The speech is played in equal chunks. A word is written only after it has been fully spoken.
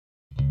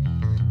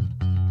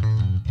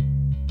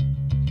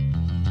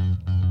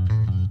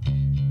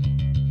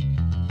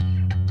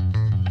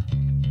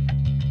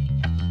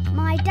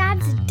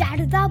Dad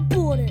Without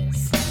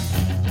Borders.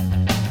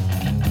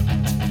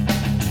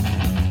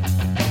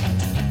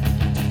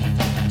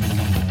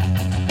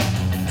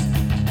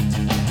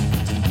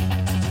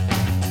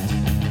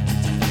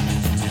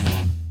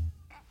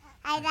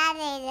 Hi,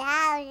 Daddy.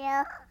 How are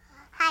you?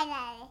 Hi,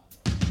 Daddy.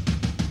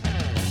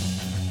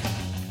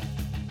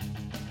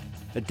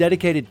 A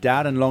dedicated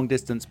dad and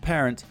long-distance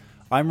parent,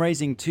 I'm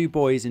raising 2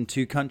 boys in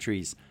 2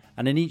 countries,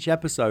 and in each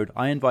episode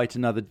I invite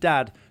another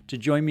dad to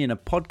join me in a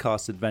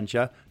podcast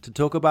adventure to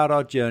talk about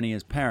our journey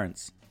as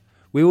parents.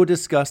 We will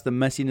discuss the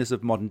messiness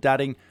of modern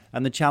dadding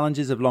and the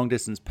challenges of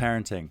long-distance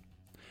parenting.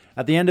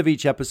 At the end of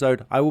each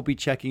episode, I will be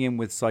checking in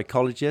with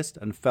psychologist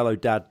and fellow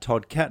dad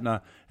Todd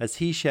Kettner as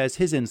he shares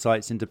his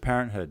insights into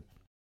parenthood.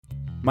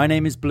 My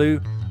name is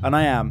Blue, and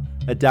I am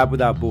a Dad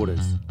Without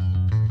Borders.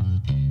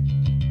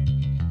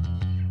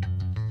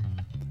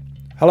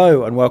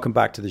 Hello and welcome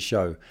back to the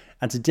show.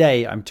 And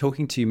today I'm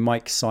talking to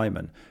Mike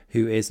Simon,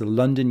 who is a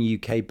London,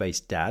 UK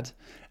based dad,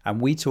 and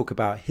we talk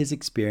about his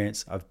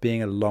experience of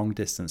being a long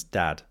distance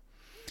dad.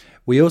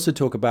 We also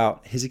talk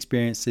about his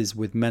experiences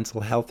with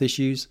mental health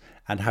issues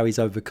and how he's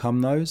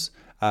overcome those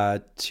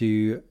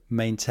to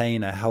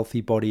maintain a healthy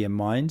body and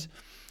mind.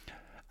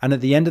 And at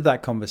the end of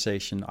that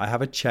conversation, I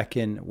have a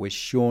check-in with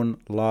Sean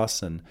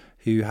Larson,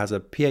 who has a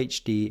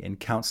PhD in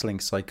counseling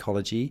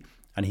psychology,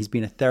 and he's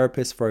been a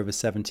therapist for over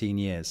 17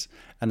 years.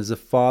 And as a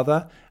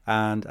father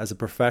and as a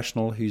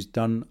professional who's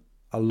done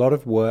a lot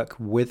of work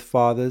with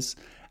fathers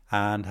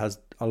and has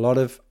a lot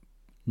of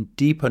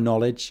deeper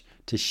knowledge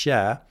to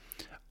share,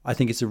 I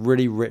think it's a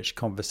really rich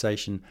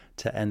conversation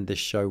to end this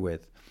show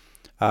with.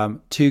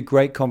 2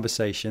 great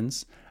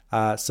conversations.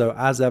 So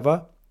as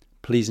ever,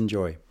 please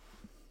enjoy.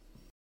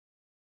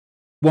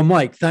 Well,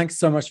 Mike, thanks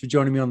so much for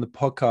joining me on the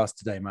podcast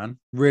today, man.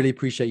 Really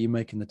appreciate you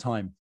making the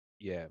time.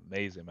 Yeah,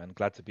 amazing, man.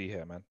 Glad to be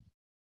here, man.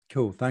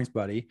 Cool. Thanks,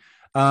 buddy.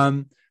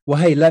 Well,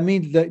 hey,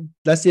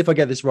 let's see if I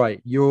get this right.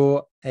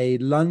 You're a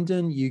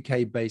London,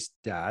 UK-based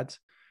dad.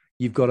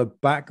 You've got a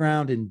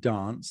background in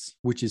dance,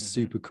 which is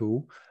super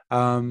cool.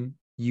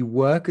 You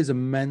work as a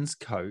men's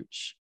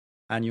coach,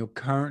 and you're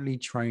currently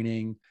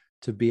training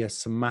to be a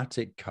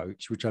somatic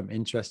coach, which I'm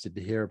interested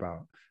to hear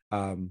about,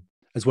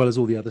 as well as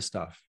all the other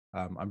stuff.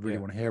 I really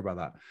want to hear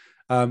about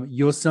that.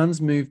 Your son's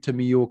moved to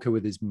Mallorca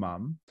with his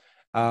mum.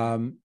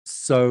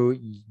 So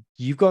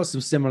you've got some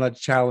similar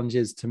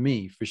challenges to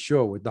me, for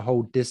sure, with the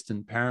whole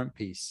distant parent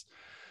piece.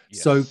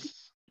 Yes. So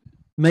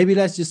maybe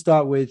let's just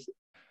start with,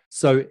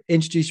 so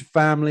introduce your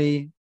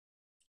family,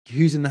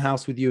 who's in the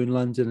house with you in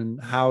London,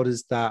 and how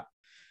does that,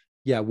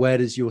 where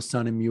does your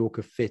son in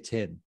Mallorca fit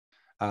in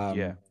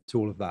to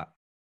all of that?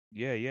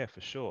 Yeah,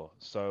 for sure.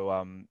 So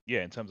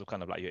in terms of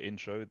kind of like your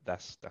intro,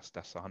 that's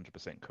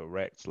 100%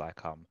 correct.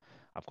 Like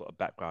I've got a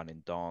background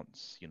in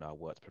dance. You know, I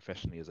worked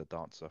professionally as a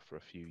dancer for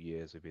a few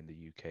years within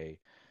the UK,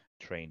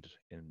 trained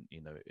in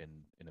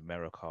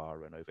America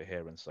and over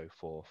here and so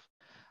forth.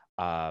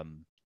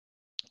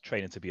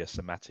 Training to be a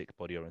somatic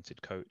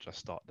body-oriented coach. I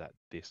start that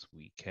this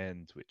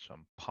weekend, which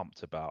I'm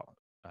pumped about.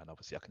 And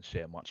obviously I can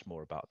share much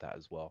more about that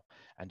as well.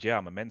 And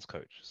I'm a men's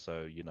coach.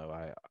 So, you know,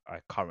 I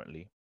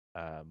currently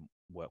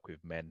work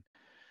with men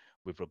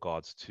with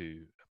regards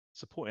to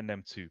supporting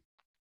them to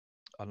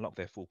unlock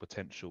their full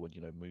potential and,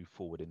 you know, move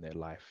forward in their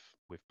life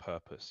with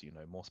purpose, you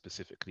know, more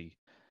specifically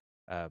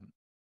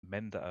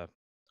men that are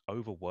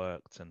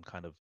overworked and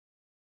kind of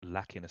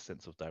lacking a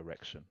sense of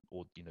direction,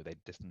 or, you know, they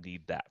just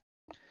need that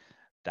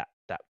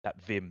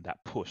vim,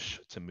 that push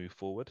to move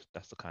forward.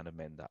 That's the kind of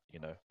men that, you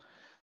know,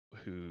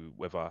 who,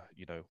 whether,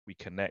 you know, we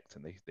connect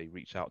and they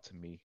reach out to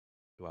me,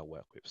 who I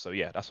work with. So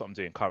that's what I'm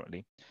doing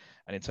currently.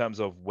 And in terms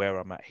of where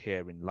I'm at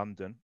here in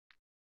London,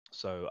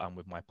 so I'm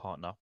with my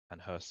partner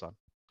and her son.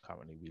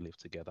 Currently we live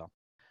together.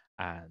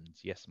 And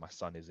yes, my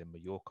son is in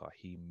Mallorca.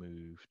 He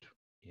moved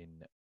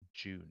in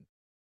June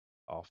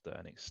after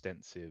an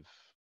extensive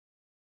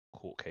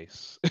court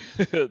case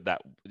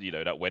that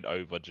went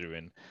over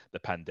during the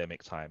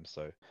pandemic time.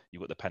 So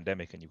you've got the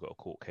pandemic and you've got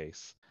a court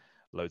case,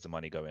 loads of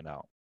money going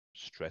out,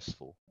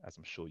 stressful, as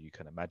I'm sure you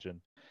can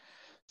imagine.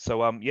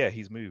 So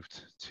he's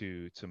moved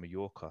to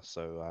Mallorca.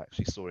 So I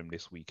actually saw him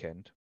this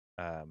weekend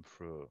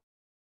for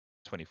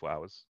 24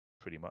 hours,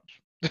 pretty much,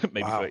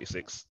 maybe Wow.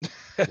 36.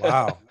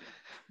 Wow.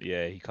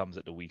 Yeah, he comes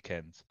at the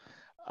weekend.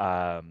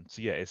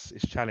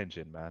 It's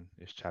challenging, man.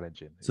 It's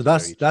challenging. So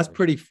It's that's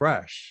pretty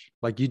fresh.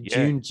 Like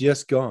June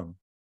just gone,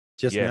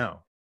 just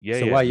now.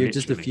 So wow, you're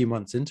just a few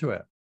months into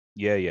it.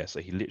 Yeah.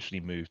 So he literally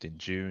moved in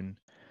June.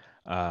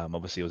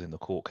 Obviously, I was in the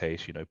court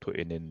case, you know,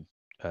 putting in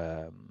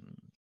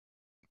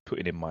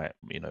my,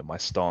 you know, my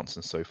stance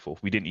and so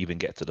forth. We didn't even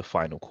get to the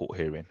final court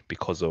hearing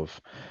because of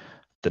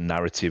the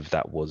narrative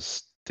that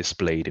was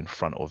displayed in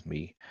front of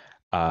me.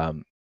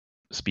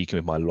 Speaking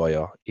with my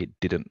lawyer, it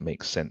didn't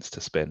make sense to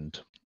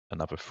spend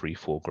another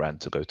 3-4 grand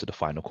to go to the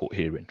final court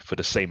hearing for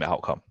the same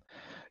outcome,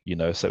 you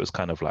know. So it was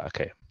kind of like,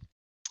 okay,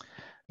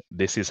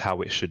 this is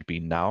how it should be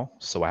now,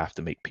 so I have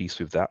to make peace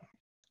with that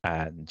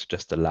and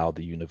just allow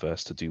the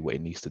universe to do what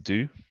it needs to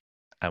do.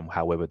 And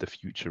however the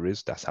future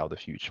is, that's how the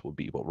future will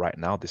be. But right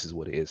now, this is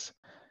what it is.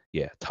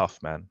 Yeah,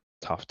 tough, man.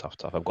 Tough.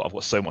 I've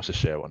got so much to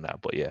share on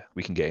that, but yeah,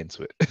 we can get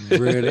into it.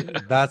 Really,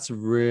 that's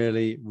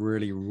really,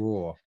 really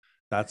raw.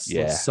 That's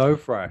like Yeah. so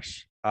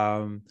fresh.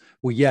 Well,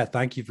 yeah,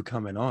 thank you for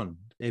coming on.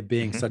 It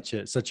being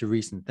Hmm. such a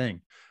recent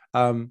thing.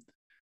 Um,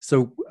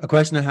 so a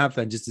question I have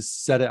then, just to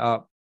set it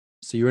up.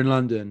 So you're in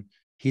London,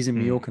 he's in Mm.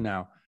 Mallorca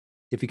now.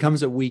 If he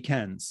comes at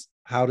weekends,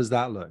 how does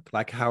that look?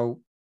 Like how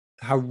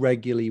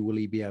regularly will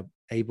he be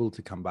able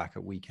to come back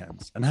at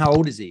weekends? And how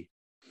old is he?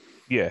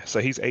 Yeah, so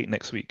he's 8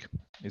 next week.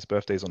 His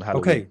birthday's on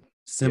Halloween. Okay, Yeah.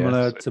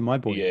 similar So, to my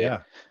boy. yeah.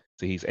 Yeah.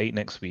 So he's 8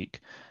 next week.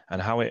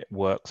 And how it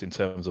works in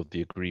terms of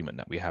the agreement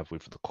that we have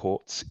with the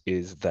courts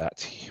is that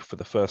for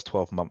the first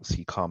 12 months,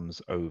 he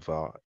comes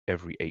over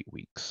every 8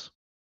 weeks,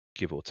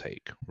 give or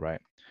take,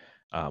 right?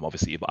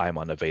 Obviously, if I'm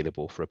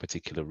unavailable for a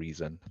particular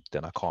reason,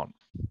 then I can't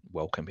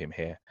welcome him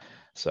here.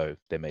 So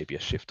there may be a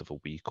shift of a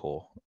week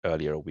or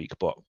earlier a week,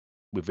 but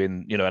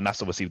within, and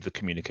that's obviously the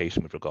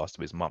communication with regards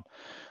to his mum.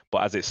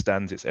 But as it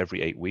stands, it's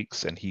every 8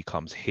 weeks, and he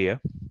comes here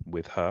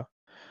with her,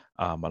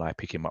 and I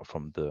pick him up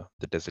from the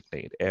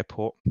designated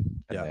airport, and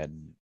Yeah.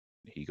 then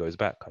he goes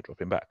back. I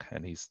drop him back,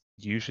 and he's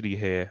usually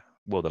here.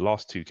 Well, the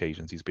last 2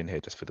 occasions he's been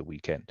here just for the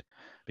weekend,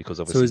 because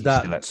So obviously is he's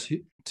still that at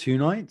two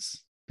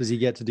nights? Does he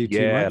get to do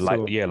two nights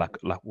or?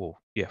 well,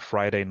 yeah,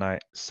 Friday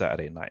night,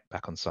 Saturday night,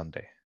 back on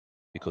Sunday,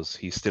 because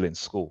he's still in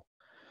school.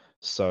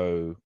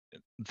 So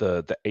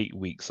the 8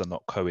 weeks are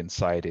not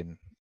coinciding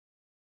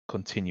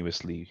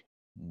continuously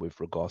with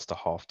regards to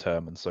half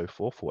term and so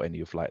forth, or any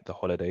of like the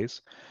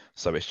holidays.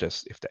 So it's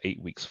just if the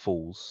 8 weeks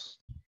falls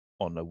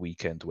on a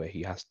weekend where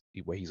he's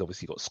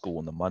obviously got school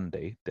on the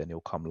Monday, then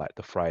he'll come like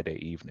the Friday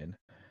evening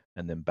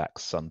and then back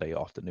Sunday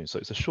afternoon. So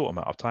it's a short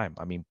amount of time.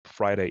 I mean,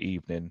 Friday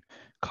evening,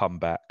 come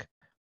back,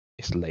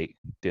 it's late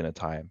dinner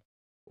time,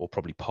 or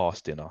probably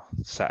past dinner,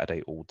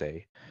 Saturday all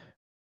day.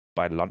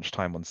 By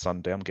lunchtime on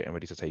Sunday, I'm getting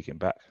ready to take him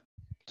back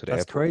to the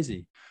That's airport.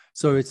 crazy.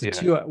 So it's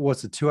Yeah.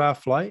 what's a 2 hour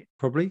flight,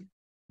 probably?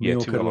 Yeah,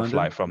 Mallorca to 2 hour London.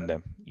 flight from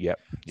them. Yep.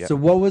 So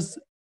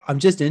I'm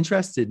just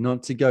interested,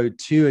 not to go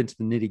too into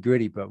the nitty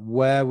gritty, but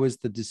where was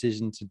the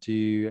decision to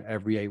do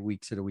every 8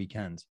 weeks at a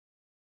weekend?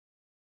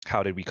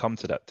 How did we come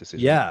to that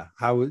decision? Yeah.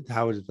 How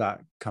did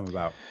that come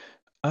about?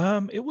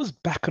 It was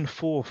back and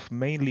forth,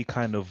 mainly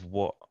kind of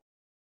what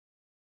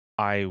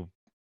I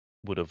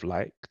would have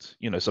liked.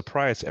 So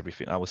prior to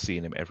everything, I was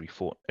seeing him every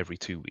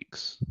 2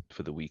 weeks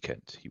for the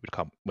weekend. He would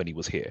come when he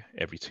was here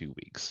every 2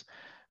 weeks.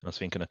 And I was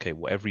thinking, okay,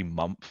 well, every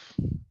month,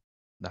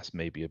 that's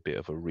maybe a bit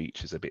of a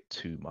reach, is a bit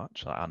too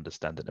much. I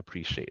understand and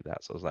appreciate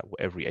that. So I was like, well,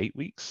 every 8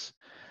 weeks.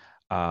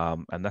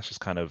 And that's just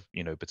kind of,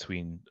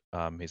 between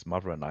his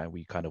mother and I,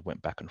 we kind of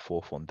went back and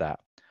forth on that.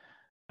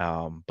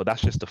 But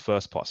that's just the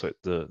first part. So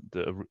the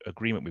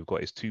agreement we've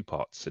got is two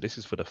parts. So this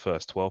is for the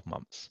first 12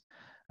 months.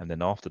 And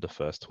then after the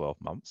first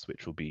 12 months,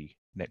 which will be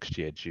next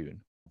year,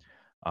 June,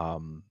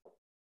 um,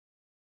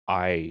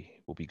 I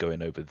will be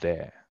going over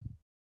there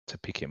to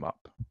pick him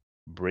up,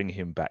 bring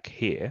him back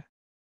here.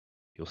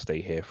 He'll stay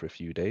here for a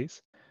few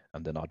days,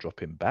 and then I'll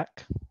drop him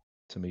back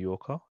to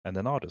Mallorca, and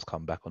then I'll just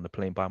come back on the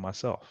plane by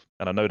myself.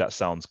 And I know that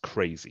sounds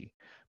crazy,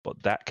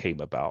 but that came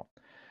about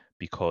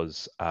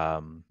because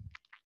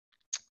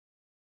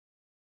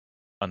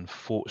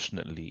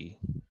unfortunately,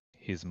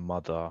 his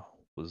mother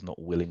was not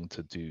willing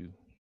to do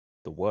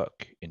the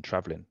work in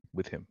traveling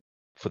with him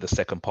for the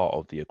second part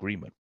of the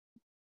agreement.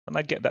 And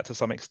I get that to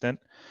some extent,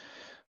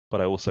 but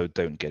I also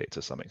don't get it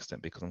to some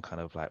extent, because I'm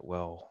kind of like,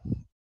 well,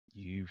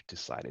 you've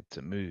decided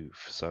to move.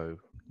 So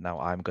now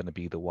I'm going to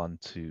be the one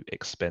to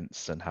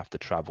expense and have to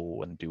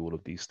travel and do all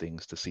of these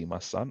things to see my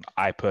son.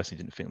 I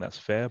personally didn't think that's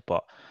fair,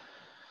 but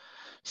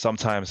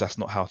sometimes that's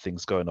not how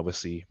things go. And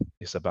obviously,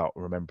 it's about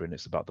remembering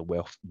it's about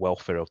the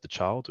welfare of the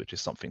child, which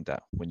is something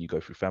that when you go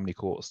through family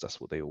courts,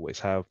 that's what they always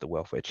have, the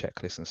welfare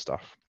checklist and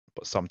stuff.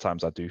 But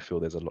sometimes I do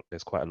feel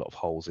there's quite a lot of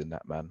holes in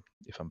that, man.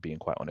 If I'm being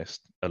quite honest,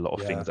 a lot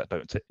of Yeah. things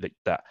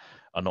that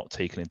are not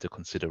taken into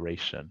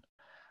consideration.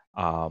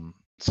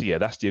 So yeah,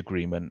 that's the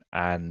agreement,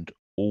 and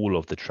all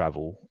of the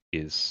travel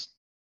is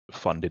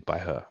funded by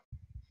her.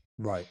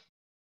 Right.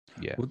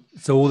 Yeah.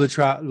 So all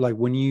the like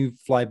when you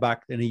fly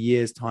back in a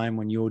year's time,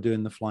 when you're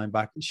doing the flying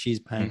back,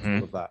 she's paying for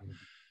all of that.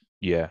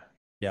 Yeah.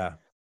 Yeah.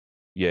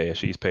 Yeah,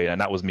 she's paid,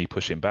 and that was me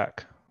pushing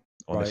back.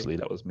 Right. Honestly,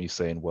 that was me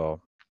saying,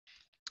 well,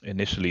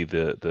 initially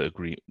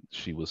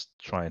she was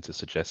trying to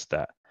suggest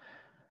that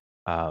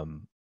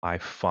I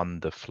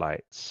fund the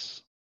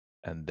flights,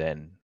 and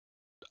then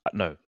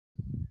no,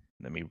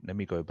 let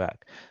me go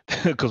back,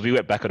 because we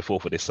went back and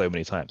forth with this so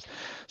many times.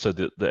 So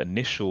the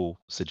initial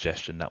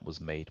suggestion that was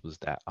made was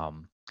that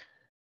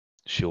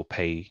she'll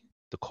pay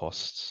the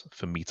costs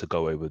for me to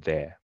go over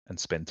there and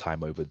spend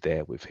time over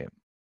there with him.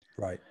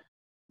 Right.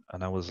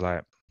 And I was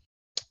like,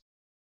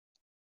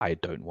 I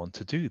don't want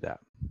to do that.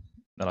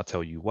 And I'll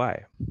tell you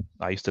why.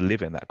 I used to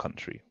live in that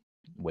country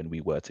when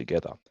we were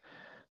together.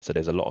 So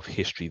there's a lot of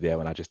history there,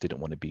 and I just didn't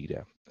want to be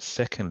there.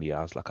 Secondly,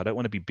 I was like, I don't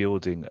want to be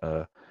building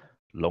a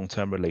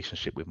long-term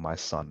relationship with my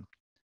son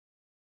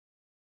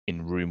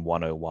in room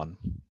 101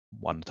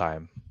 one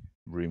time,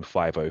 room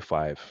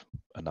 505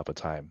 another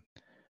time,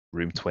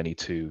 room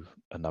 22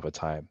 another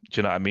time. Do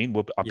you know what I mean?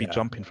 I'll be Yeah.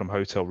 jumping from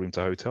hotel room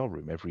to hotel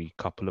room every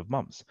couple of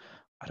months.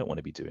 I don't want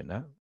to be doing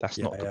that. That's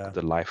Yeah. not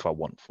the life I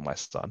want for my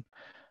son.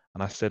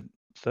 And I said,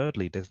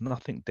 thirdly, there's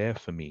nothing there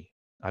for me.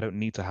 I don't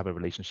need to have a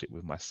relationship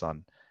with my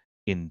son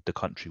in the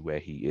country where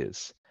he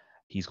is.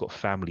 He's got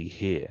family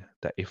here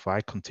that if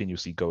I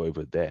continuously go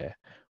over there,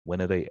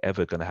 when are they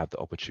ever going to have the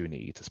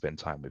opportunity to spend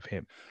time with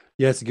him?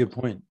 Yeah, it's a good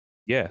point.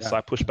 Yeah, Yeah. so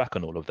I pushed back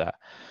on all of that.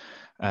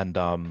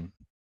 And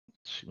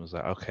she was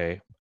like,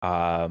 okay.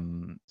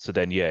 So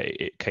then yeah,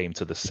 it came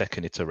to the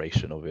second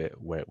iteration of it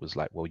where it was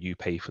like, well, you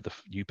pay for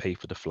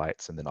the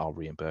flights and then I'll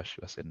reimburse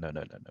you. I said, no,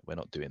 we're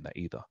not doing that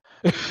either.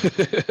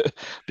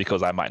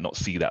 Because I might not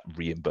see that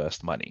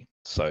reimbursed money.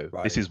 So this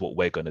Right. is what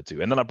we're gonna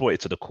do. And then I brought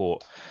it to the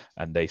court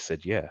and they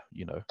said, yeah,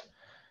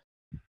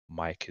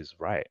 Mike is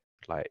right.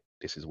 Like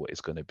this is what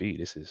it's gonna be.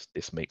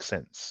 This makes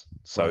sense.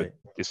 So Right.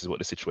 this is what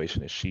the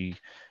situation is. She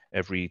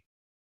every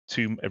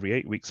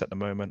 8 weeks at the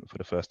moment for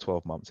the first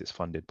 12 months it's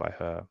funded by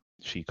her.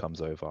 She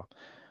comes over.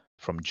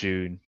 From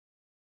June,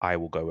 I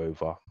will go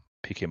over,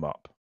 pick him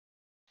up,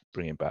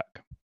 bring him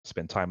back,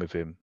 spend time with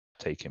him,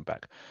 take him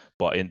back.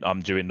 But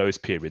during those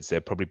periods,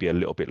 they'll probably be a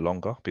little bit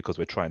longer because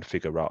we're trying to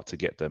figure out to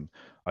get them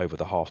over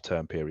the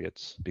half-term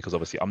periods. Because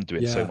obviously, I'm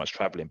doing so Yeah. much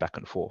traveling back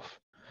and forth.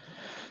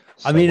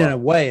 I mean, So in a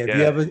way,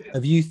 yeah,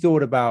 have you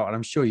thought about, and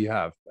I'm sure you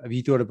have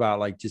you thought about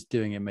like just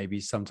doing it maybe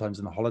sometimes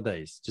in the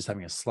holidays, just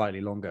having a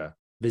slightly longer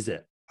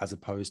visit as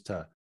opposed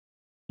to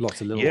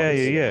lots of little yeah, ones?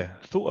 yeah, yeah.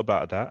 Thought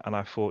about that, and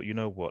I thought, you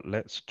know what?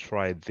 Let's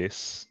try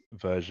this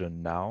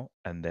version now,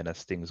 and then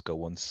as things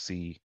go on,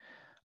 see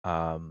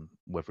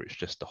whether it's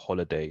just the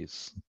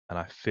holidays. And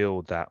I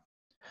feel that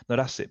no,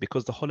 that's it,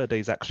 because the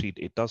holidays actually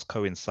it does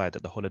coincide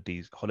that the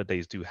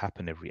holidays do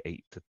happen every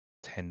 8 to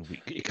 10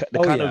 weeks. They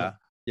Oh kind of yeah.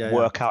 Yeah.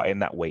 work out in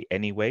that way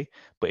anyway,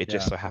 but it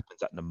just Yeah. so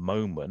happens at the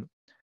moment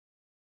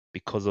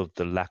because of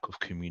the lack of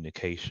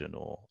communication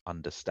or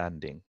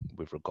understanding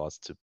with regards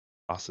to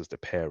us as the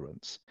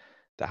parents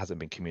that hasn't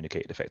been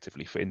communicated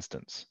effectively. For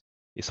instance,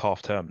 it's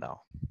half term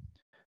now,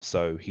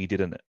 so he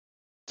didn't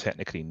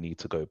technically need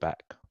to go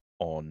back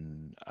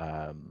on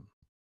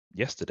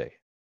yesterday,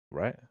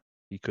 right?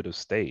 He could have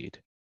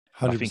stayed.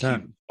 And I think he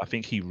 100%. I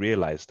think he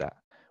realized that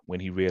when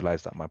he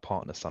realized that my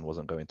partner's son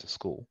wasn't going to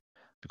school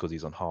because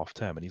he's on half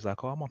term, and he's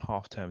like, "Oh, I'm on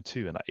half term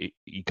too." And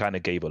he kind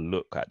of gave a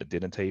look at the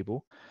dinner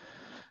table,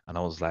 and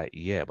I was like,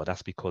 "Yeah, but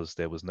that's because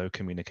there was no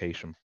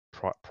communication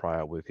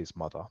prior with his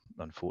mother,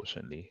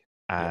 unfortunately,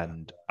 Yeah.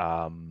 and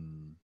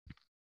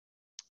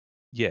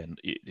yeah,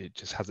 it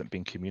just hasn't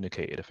been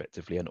communicated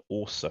effectively, and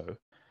also."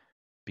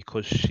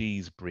 Because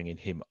she's bringing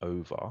him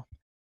over,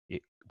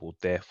 it will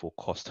therefore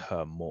cost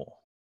her more.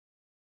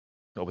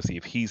 Obviously,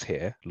 if he's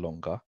here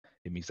longer,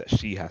 it means that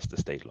she has to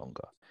stay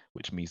longer,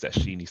 which means that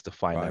she needs to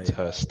finance Right.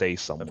 her stay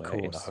Of somewhere in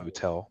a course.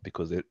 hotel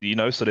because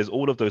so there's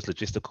all of those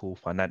logistical,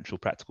 financial,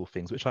 practical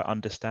things, which I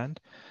understand.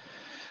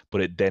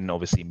 But it then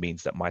obviously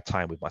means that my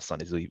time with my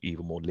son is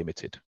even more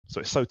limited. So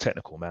it's so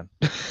technical, man.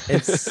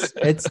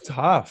 It's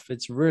tough.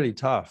 It's really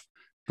tough.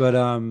 But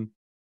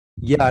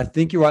yeah, I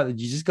think you're right that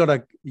you just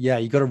gotta,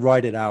 you gotta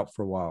ride it out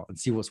for a while and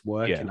see what's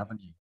working, Yeah.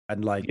 haven't you?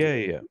 And like,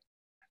 Yeah.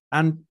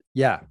 and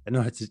yeah,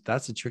 no,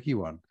 that's a tricky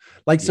one.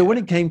 Like, so Yeah. when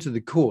it came to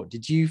the court,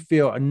 did you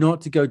feel, and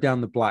not to go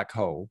down the black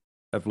hole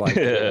of like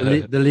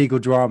Yeah. the legal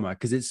drama,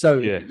 because it's so,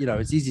 Yeah.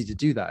 it's easy to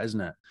do that,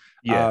 isn't it?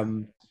 Yeah.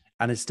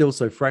 And it's still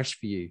so fresh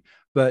for you.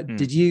 But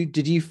Mm.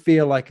 did you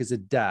feel like as a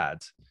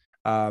dad,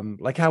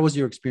 like how was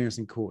your experience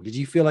in court? Did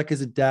you feel like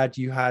as a dad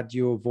you had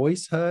your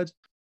voice heard?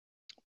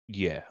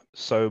 Yeah.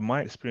 So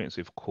my experience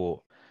with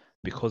court,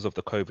 because of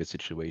the COVID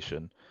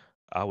situation,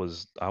 it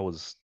was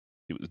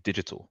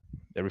digital.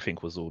 Everything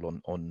was all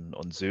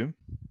on Zoom,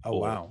 Oh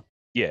or wow.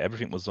 yeah,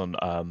 everything was on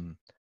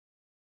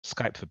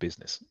Skype for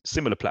Business,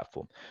 similar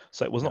platform.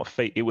 So it was Yeah. not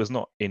fake. It was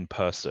not in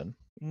person,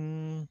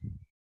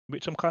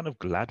 which I'm kind of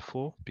glad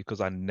for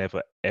because I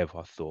never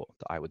ever thought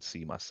that I would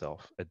see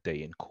myself a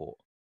day in court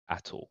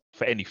at all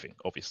for anything,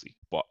 obviously,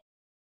 but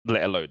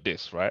let alone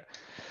this, right?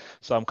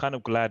 So I'm kind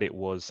of glad it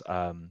was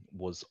online,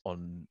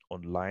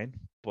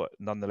 but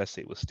nonetheless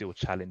it was still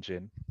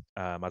challenging.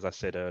 As I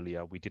said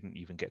earlier, we didn't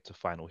even get to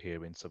final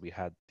hearing, so we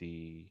had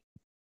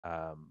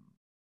um,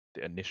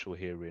 the initial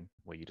hearing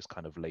where you just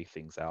kind of lay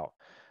things out,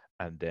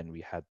 and then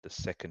we had the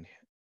second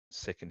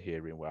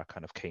hearing where I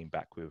kind of came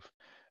back with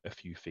a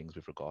few things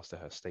with regards to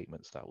her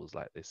statements that was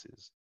like, this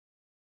is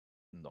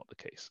not the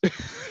case.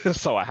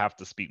 So I have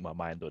to speak my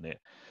mind on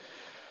it.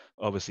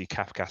 Obviously,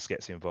 CAFCAS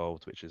gets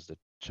involved, which is the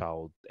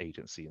child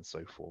agency and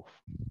so forth.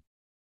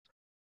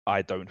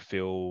 I don't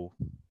feel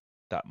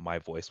that my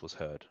voice was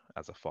heard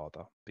as a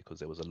father because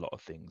there was a lot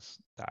of things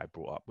that I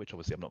brought up, which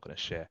obviously I'm not going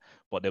to share,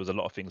 but there was a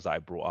lot of things that I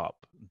brought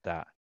up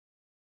that,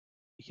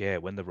 yeah,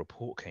 when the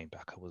report came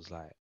back, I was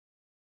like,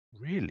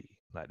 really?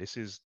 Like this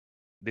is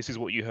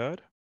what you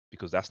heard?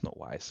 Because that's not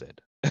what I said.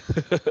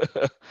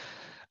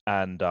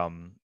 And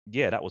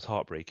yeah, that was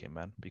heartbreaking,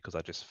 man, because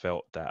I just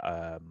felt that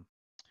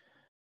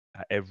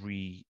at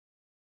every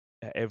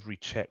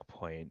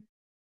checkpoint,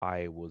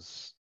 I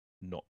was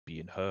not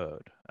being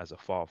heard as a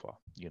father.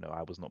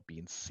 I was not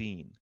being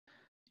seen,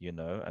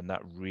 and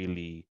that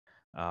really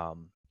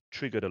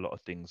triggered a lot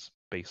of things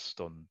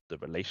based on the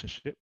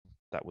relationship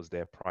that was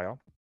there prior.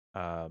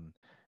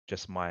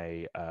 Just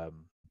my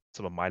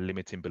some of my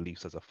limiting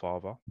beliefs as a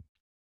father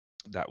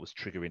that was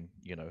triggering,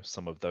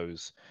 some of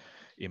those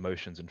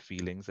emotions and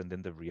feelings, and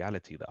then the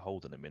reality that,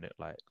 hold on a minute,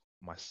 like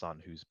my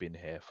son who's been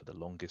here for the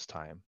longest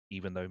time,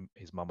 even though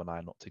his mum and I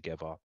are not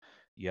together,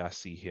 yeah, I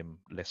see him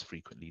less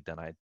frequently than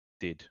I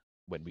did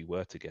when we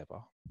were together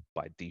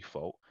by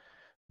default,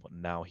 but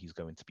now he's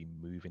going to be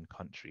moving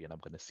country and I'm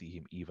going to see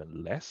him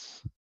even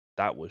less.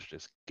 That was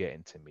just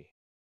getting to me.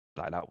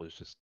 Like that was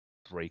just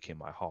breaking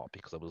my heart,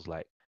 because I was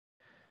like,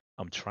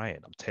 I'm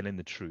telling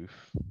the truth.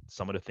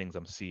 Some of the things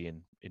I'm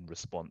seeing in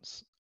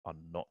response are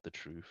not the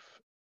truth.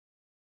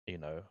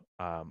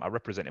 I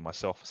represented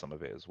myself for some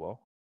of it as well,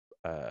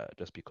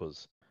 just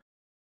because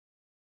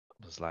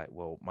was like,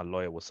 well, my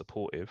lawyer was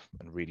supportive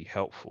and really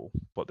helpful,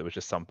 but there was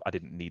just some, I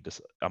didn't need this.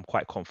 I'm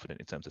quite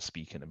confident in terms of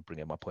speaking and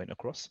bringing my point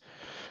across.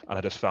 And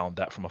I just found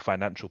that from a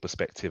financial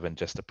perspective and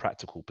just a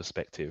practical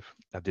perspective,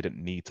 I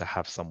didn't need to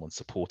have someone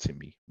supporting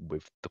me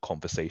with the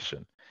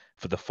conversation.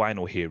 For the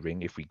final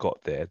hearing, if we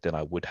got there, then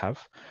I would have.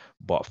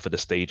 But for the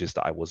stages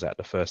that I was at,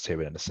 the first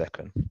hearing and the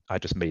second, I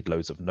just made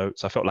loads of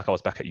notes. I felt like I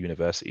was back at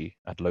university.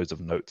 I had loads of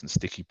notes and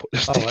sticky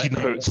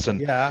notes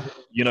and yeah,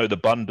 the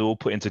bundle,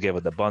 putting together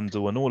the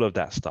bundle and all of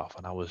that stuff.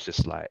 And I was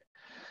just like,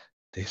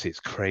 this is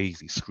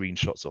crazy.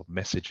 Screenshots of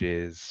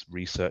messages,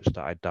 research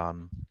that I'd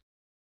done.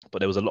 But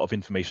there was a lot of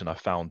information I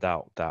found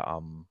out that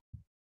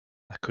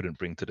I couldn't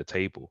bring to the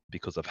table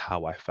because of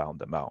how I found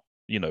them out.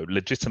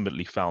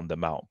 Legitimately found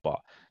them out, but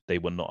they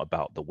were not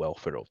about the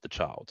welfare of the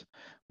child.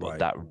 But right.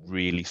 that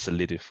really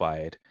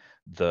solidified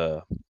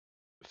for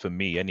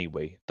me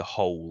anyway, the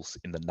holes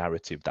in the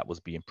narrative that was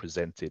being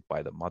presented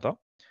by the mother,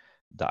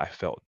 that I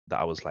felt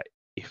that I was like,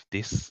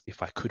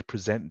 if I could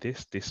present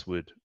this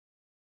would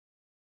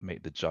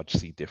make the judge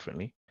see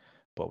differently.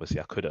 But obviously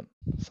I couldn't.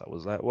 So I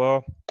was like,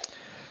 well,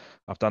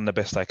 I've done the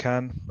best I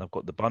can. I've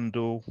got the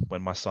bundle.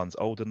 When my son's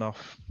old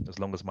enough, as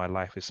long as my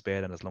life is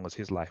spared and as long as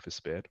his life is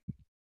spared,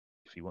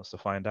 if he wants to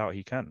find out,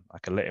 he can. I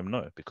can let him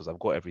know because I've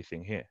got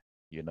everything here,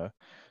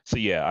 So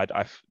yeah,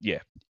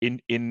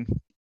 in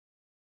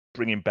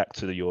bringing back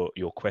to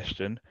your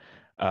question,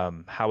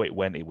 how it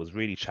went, it was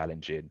really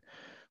challenging,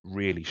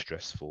 really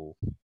stressful,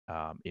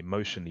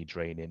 emotionally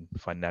draining,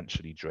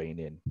 financially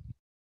draining.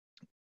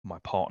 My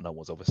current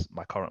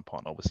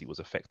partner obviously was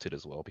affected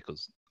as well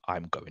because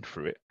I'm going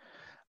through it.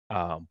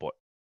 But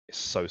it's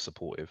so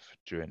supportive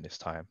during this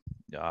time.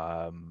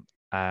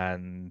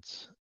 And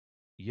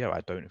yeah,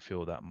 I don't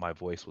feel that my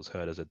voice was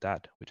heard as a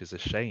dad, which is a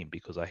shame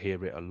because I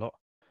hear it a lot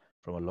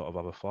from a lot of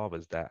other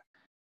fathers that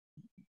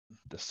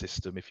the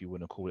system, if you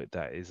want to call it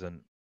that, is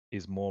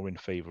more in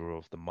favor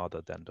of the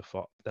mother than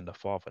the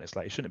father. And it's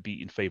like, it shouldn't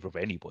be in favor of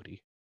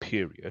anybody,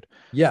 period.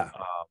 Yeah.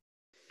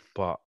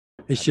 But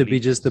It at should be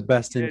just the least,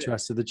 best yeah,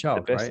 interest of the the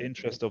child, best right?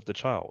 interest of the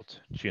child,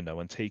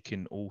 and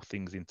taking all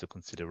things into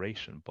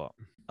consideration. But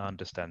I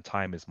understand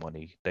time is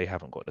money. They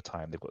haven't got the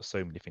time. They've got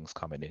so many things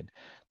coming in.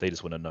 They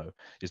just want to know,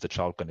 is the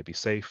child going to be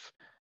safe?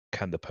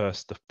 Can the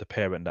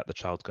parent that the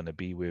child's going to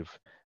be with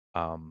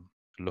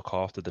look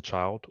after the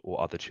child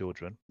or other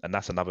children? And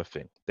that's another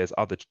thing.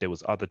 There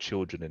was other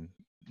children, and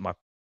my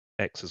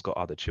ex has got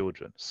other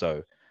children.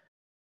 So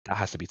that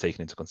has to be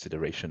taken into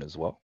consideration as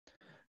well.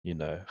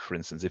 For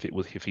instance,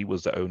 if he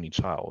was the only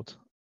child,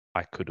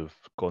 I could have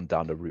gone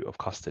down the route of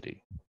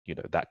custody.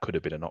 That could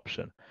have been an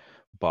option.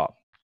 But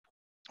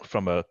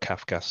from a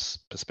CAFCAS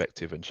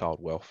perspective and child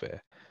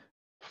welfare,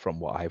 from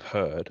what I've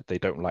heard, they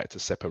don't like to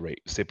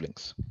separate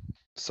siblings.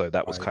 So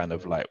that was Right. kind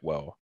of like,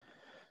 well,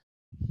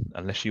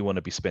 unless you want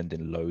to be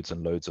spending loads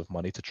and loads of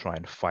money to try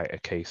and fight a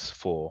case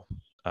for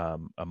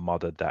a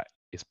mother that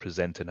is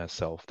presenting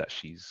herself that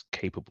she's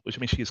capable, which I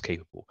mean, she is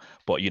capable,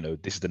 but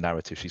this is the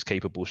narrative. She's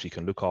capable. She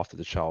can look after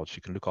the child.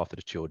 She can look after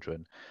the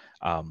children.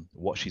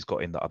 What she's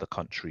got in the other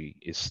country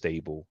is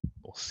stable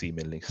or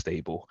seemingly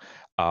stable.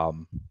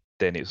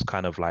 Then it's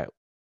kind of like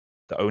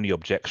the only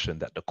objection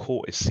that the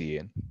court is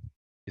seeing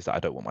is that I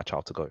don't want my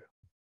child to go.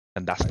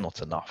 And that's Right.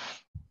 not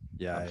enough.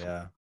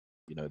 Yeah.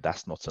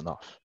 That's not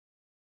enough.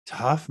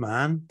 Tough,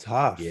 man.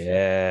 Tough.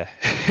 Yeah.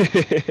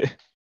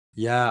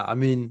 Yeah. I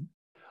mean,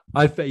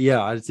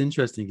 it's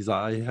interesting because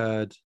I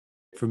heard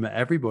from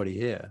everybody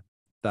here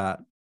that,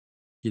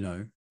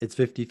 it's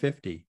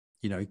 50-50.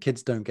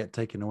 Kids don't get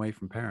taken away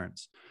from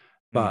parents,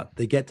 but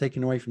they get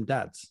taken away from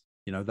dads.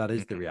 That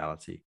is the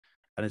reality.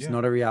 And it's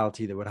not a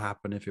reality that would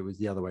happen if it was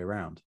the other way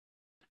around.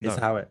 It's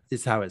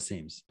how it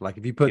seems. Like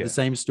if you put the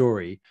same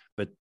story,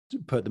 but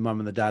put the mum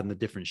and the dad in the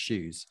different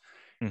shoes,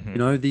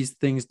 these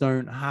things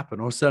don't happen,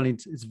 or certainly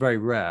it's very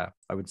rare.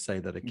 I would say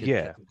that a kid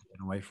gets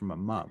taken away from a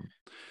mum.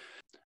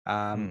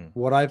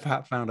 What I've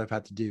found I've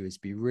had to do is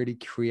be really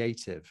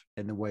creative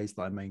in the ways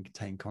that I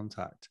maintain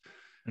contact,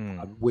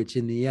 which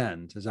in the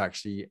end has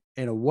actually,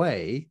 in a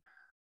way,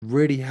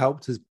 really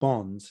helped us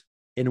bond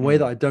in a way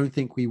that I don't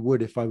think we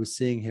would if I was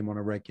seeing him on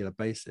a regular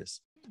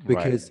basis,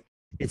 because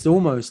it's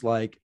almost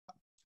like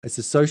it's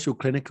a social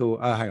clinical,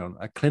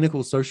 a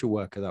clinical social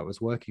worker that I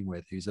was working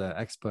with, who's an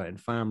expert in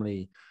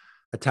family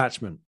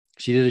attachment.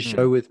 She did a Mm,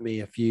 show with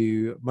me a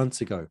few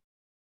months ago,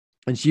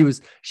 and she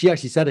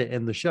actually said it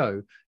in the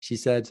show. She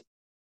said,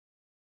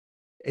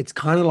 it's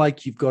kind of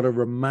like you've got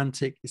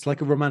it's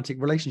like a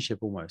romantic relationship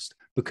almost,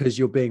 because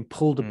you're being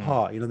pulled mm,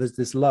 apart. There's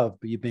this love,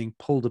 but you're being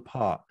pulled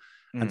apart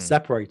and mm.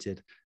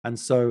 separated. And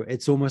so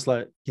it's almost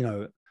like,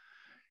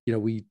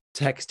 we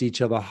text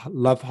each other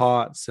love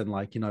hearts, and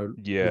like, we're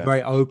Yeah,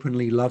 very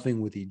openly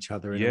loving with each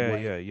other in a yeah,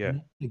 way. yeah, yeah,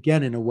 And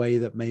again, in a way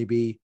that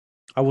maybe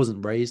I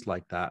wasn't raised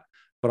like that,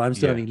 but I'm yeah.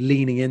 certainly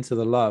leaning into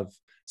the love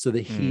so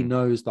that he Mm,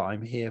 knows that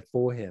I'm here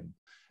for him.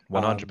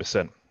 Um,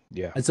 100%.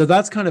 Yeah. and so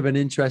that's kind of an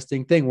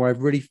interesting thing where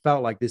I've really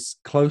felt like this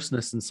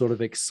closeness and sort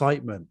of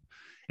excitement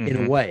in a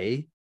Mm-hmm.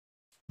 way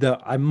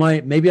that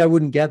maybe I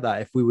wouldn't get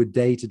that if we were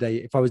day to day,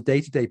 if I was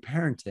day to day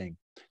parenting.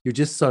 You're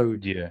just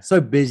Yeah,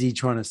 so busy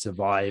trying to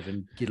survive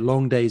and get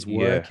long days yeah,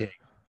 working.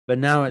 But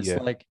now it's yeah.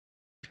 like,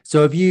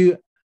 so have you,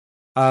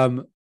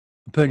 I'm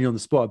putting you on the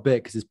spot a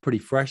bit because it's pretty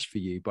fresh for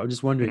you, but I'm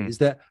just wondering, Mm. is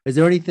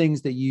there any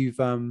things that you've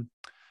done?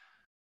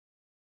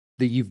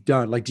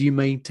 Like,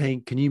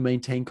 can you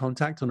maintain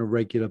contact on a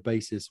regular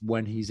basis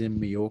when he's in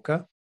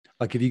Mallorca?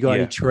 Like, have you got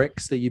any Yeah.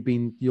 tricks that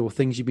your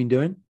things you've been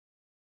doing?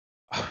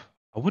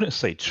 I wouldn't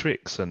say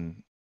tricks.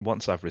 And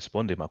once I've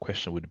responded, my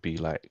question would be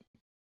like,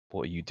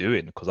 what are you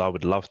doing? Because I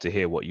would love to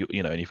hear what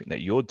anything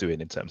that you're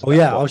doing in terms of Oh that.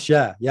 yeah, But I'll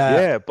share. Yeah.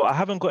 yeah, but I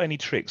haven't got any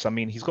tricks. I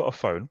mean, he's got a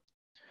phone.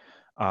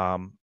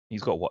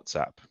 He's got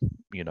WhatsApp,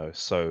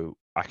 so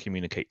I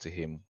communicate to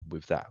him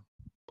with that.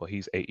 But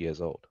he's 8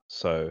 years old,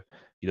 so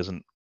he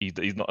doesn't.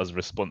 He's not as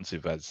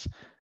responsive as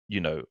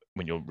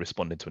when you're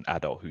responding to an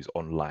adult who's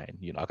online.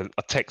 I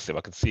text him,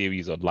 I can see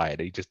he's online,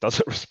 and he just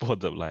doesn't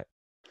respond. I'm like,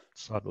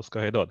 son, what's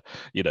going on?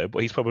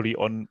 But he's probably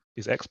on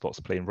his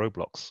Xbox playing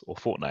Roblox or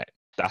Fortnite.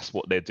 That's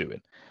what they're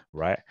doing,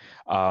 right?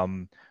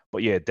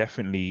 But yeah,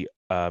 definitely.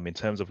 In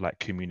terms of like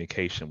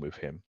communication with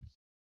him,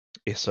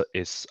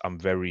 I'm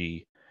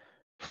very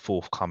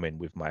forthcoming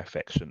with my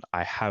affection.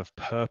 I have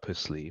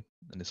purposely,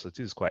 and this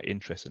is quite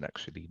interesting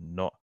actually,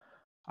 not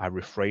I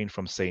refrain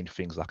from saying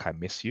things like I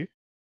miss you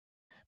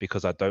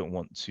because I don't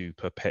want to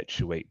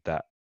perpetuate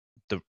that.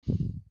 The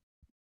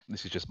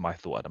This is just my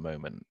thought at the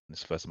moment. This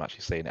is the first I'm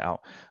actually saying it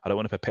out. I don't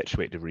want to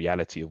perpetuate the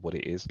reality of what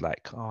it is.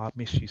 Like, oh, I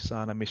miss you,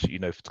 son. I miss you.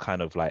 To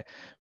kind of like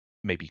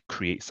maybe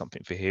create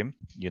something for him.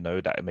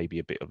 That may be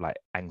a bit of like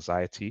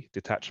anxiety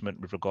detachment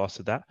with regards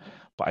to that.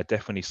 But I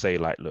definitely say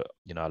like, look,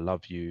 I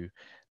love you.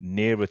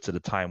 Nearer to the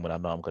time when I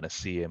know I'm going to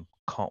see him,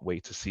 can't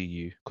wait to see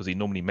you, because he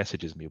normally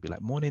messages me. He'll be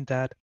like, morning,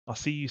 dad. I'll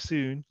see you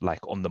soon.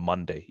 Like on the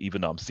Monday,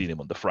 even though I'm seeing him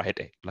on the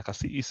Friday. Like, I'll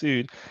see you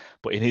soon.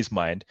 But in his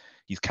mind,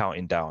 he's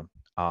counting down.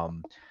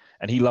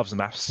 And he loves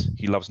maths.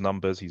 He loves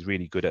numbers. He's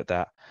really good at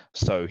that.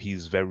 So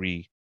he's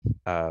very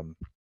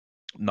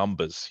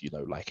numbers,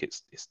 like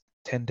it's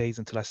 10 days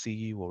until I see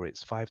you, or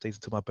it's 5 days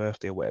until my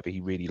birthday, or whatever.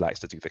 He really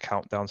likes to do the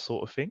countdown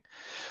sort of thing.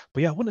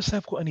 But yeah, I wouldn't say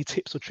I've got any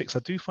tips or tricks. I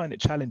do find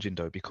it challenging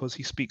though, because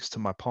he speaks to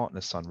my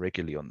partner's son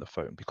regularly on the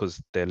phone, because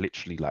they're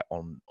literally like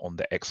on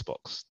the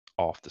Xbox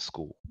after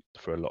school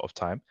for a lot of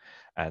time,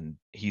 and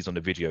he's on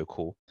the video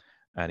call,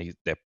 and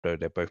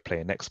they're both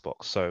playing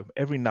Xbox. So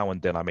every now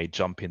and then I may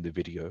jump in the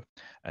video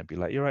and be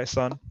like, "You're right,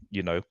 son,"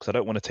 because I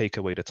don't want to take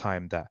away the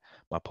time that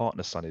my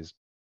partner's son is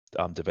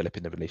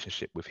developing a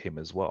relationship with him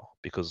as well,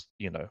 because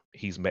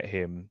he's met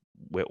him,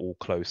 we're all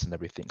close and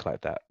everything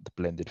like that, the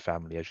blended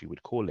family as you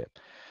would call it.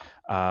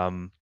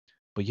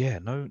 But yeah,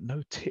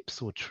 no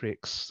tips or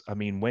tricks. I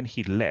mean, when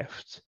he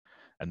left,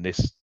 and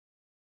this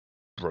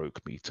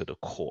broke me to the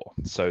core.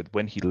 So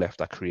when he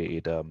left, I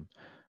created a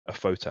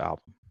photo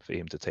album for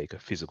him to take, a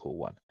physical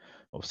one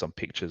of some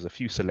pictures, a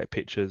few select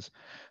pictures,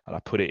 and I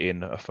put it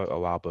in a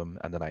photo album,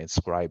 and then I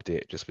inscribed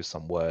it just with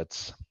some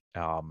words.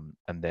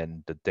 And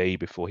then the day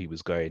before he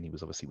was going, he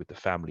was obviously with the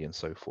family and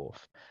so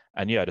forth.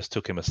 And yeah, I just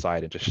took him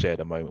aside and just shared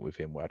a moment with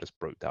him where I just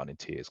broke down in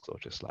tears, because I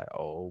was just like,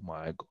 oh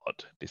my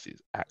God, this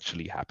is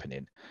actually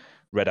happening.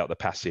 Read out the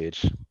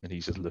passage, and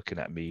he's just looking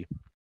at me.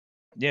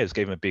 Yeah, just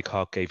gave him a big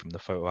hug, gave him the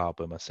photo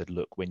album. I said,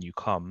 look, when you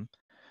come,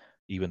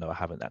 even though I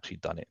haven't actually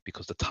done it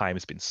because the time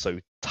has been so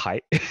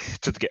tight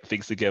to get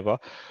things together,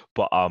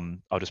 but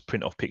I'll just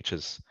print off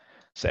pictures.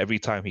 So every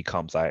time he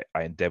comes, I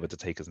endeavor to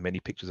take as many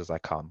pictures as I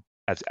can,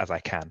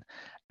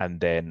 and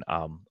then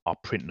I'll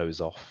print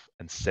those off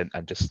and send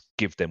and just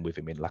give them with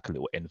him in like a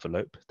little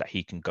envelope that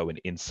he can go and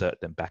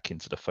insert them back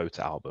into the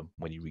photo album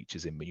when he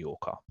reaches in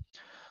Mallorca.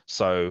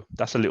 So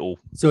that's a little.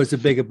 So it's a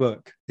bigger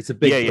book. It's a Yeah,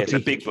 big yeah, book. it's a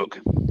big book.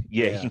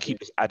 Yeah, he Yeah. can keep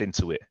just adding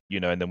to it,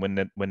 and then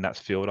when that's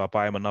filled, I'll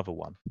buy him another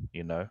one,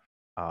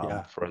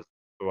 Yeah. for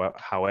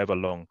however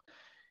long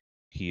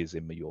he is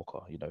in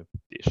Mallorca.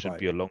 It should Right.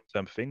 be a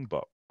long-term thing,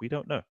 but we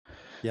don't know.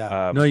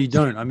 Yeah. No, you So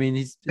don't. I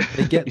mean,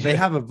 they yeah,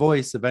 have a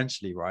voice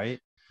eventually, right?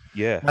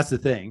 yeah, That's the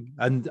thing.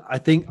 And I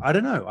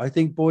don't know. I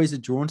think boys are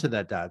drawn to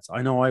their dads.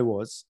 I know I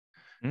was.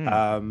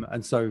 mm,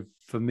 And so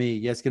for me,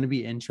 yeah, it's going to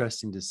be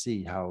interesting to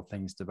see how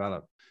things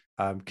develop.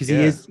 Because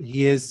yeah,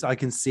 he is, I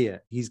can see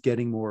it. He's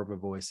getting more of a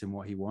voice in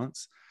what he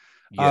wants.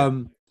 yeah,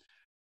 Um,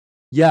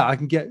 Yeah, I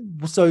can get.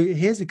 So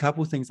here's a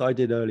couple of things I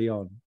did early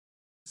on.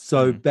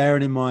 So Mm.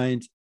 bearing in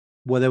mind,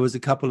 well, there was a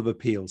couple of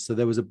appeals. So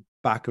there was a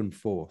back and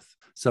forth.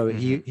 So Hmm.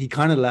 he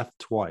kind of left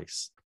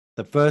twice.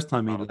 The first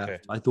time he Oh, okay.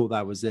 left, I thought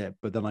that was it,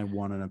 but then I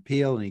won an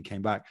appeal and he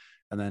came back,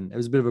 and then it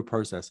was a bit of a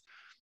process.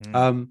 Mm.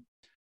 Um,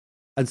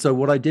 and so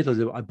what I did was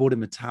I bought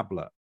him a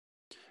tablet.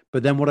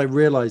 But then what I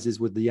realized is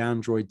with the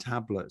Android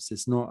tablets,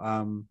 it's not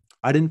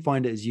I didn't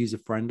find it as user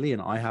friendly,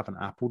 and I have an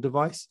Apple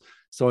device.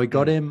 So Mm.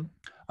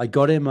 I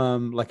got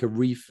him like a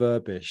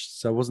refurbished,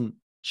 so it wasn't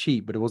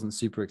cheap, but it wasn't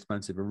super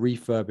expensive, a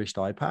refurbished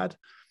iPad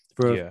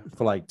Yeah.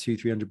 for like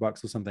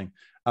 $200-300 or something.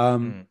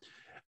 Um, Mm.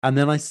 and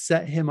then I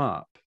set him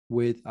up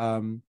with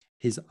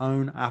his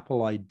own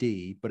Apple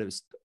ID, but it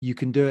was you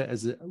can do it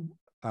as a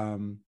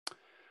um,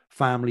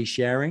 family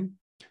sharing.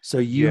 So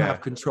you have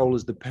Yeah. control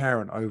as the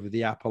parent over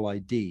the Apple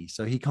ID.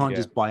 So he can't Yeah.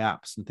 just buy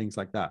apps and things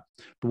like that.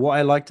 But what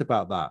I liked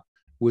about that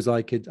was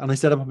and I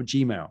set up a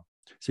Gmail.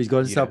 So he's got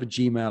Yeah. himself a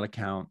Gmail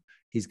account.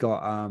 He's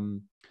got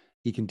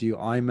he can do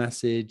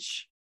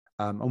iMessage,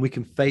 and we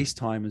can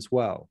FaceTime as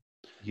well.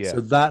 Yeah.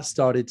 So that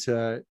started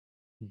to,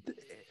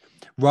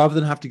 rather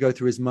than have to go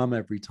through his mum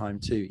every time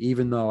too,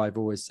 even though I've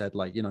always said,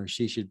 like,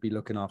 she should be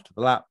looking after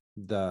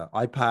the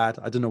iPad.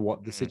 I don't know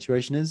what the Mm.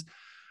 situation is.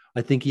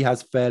 I think he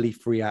has fairly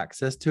free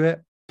access to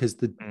it, because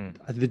Mm.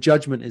 the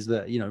judgment is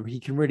that he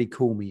can really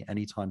call me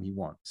anytime he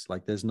wants.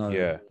 Like Yeah. there's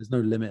no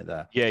limit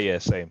there. Yeah. Yeah.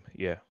 Same.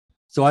 Yeah.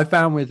 So I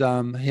found with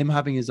him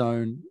having his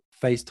own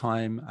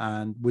FaceTime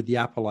and with the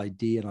Apple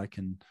ID, and I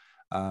can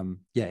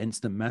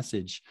instant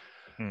message.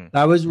 Mm.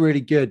 That was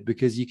really good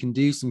because you can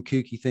do some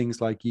kooky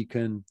things, like you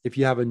can, if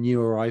you have a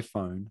newer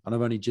iPhone, and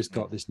I've only just Mm.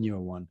 got this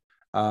newer one,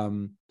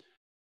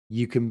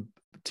 you can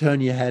turn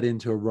your head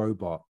into a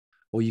robot,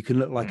 or you can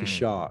look like a Mm.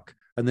 shark.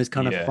 And there's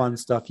kind of Yeah. fun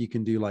stuff you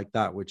can do like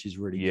that, which is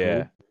really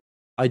Yeah. cool.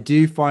 I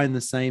do find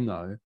the same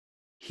though.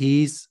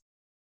 He's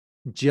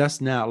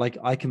just now, like,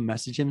 I can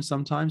message him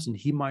sometimes and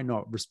he might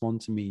not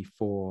respond to me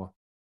for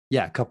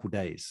a couple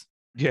days.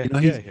 Yeah.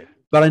 He's, Yeah.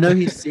 but I know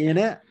he's seeing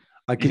it.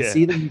 I can Yeah.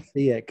 see that you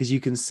see it, because you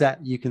can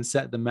set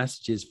the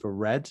messages for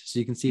read, so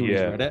you can see when he's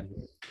Yeah. read it.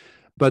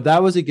 But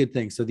that was a good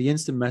thing. So the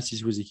instant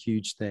message was a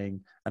huge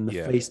thing, and the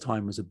Yeah.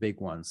 FaceTime was a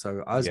big one.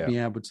 So us Yeah. being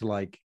able to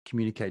like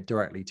communicate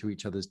directly to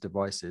each other's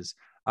devices.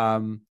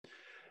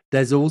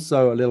 There's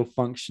also a little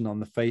function on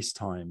the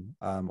FaceTime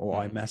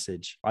or Mm.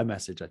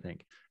 iMessage, I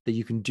think, that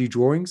you can do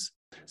drawings.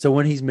 So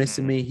when he's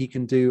missing Mm. me, he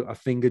can do a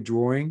finger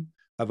drawing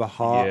of a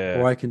heart, Yeah.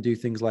 or I can do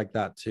things like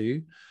that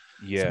too.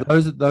 So Yeah.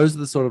 those are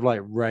the sort of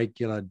like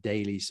regular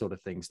daily sort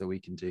of things that we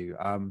can do.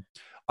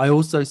 I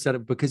also set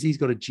up, because he's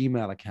got a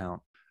Gmail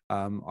account.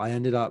 I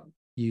ended up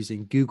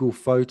using Google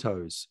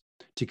Photos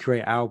to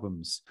create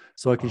albums,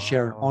 so I can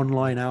share an Oh,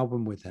 online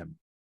album with him,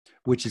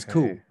 which is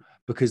cool, okay.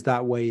 because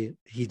that way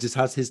he just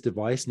has his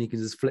device and he can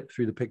just flip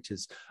through the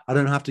pictures. I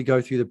don't have to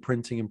go through the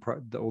printing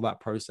and all that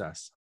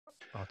process.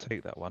 I'll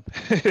take that one.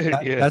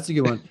 Yeah. That's a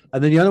good one.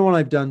 And then the other one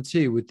I've done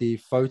too with the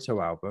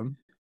photo album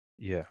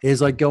Yeah.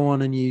 is I go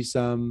on and use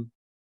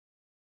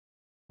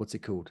what's it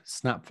called?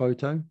 Snap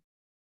Photo,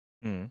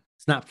 Mm.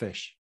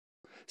 Snapfish.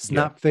 Yeah.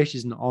 Snapfish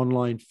is an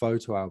online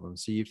photo album.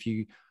 So you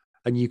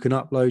can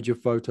upload your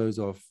photos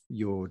off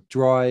your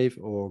Drive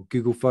or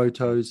Google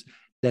Photos.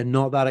 They're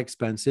not that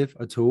expensive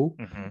at all.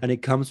 Mm-hmm. And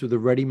it comes with a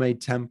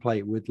ready-made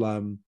template with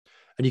and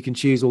you can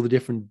choose all the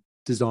different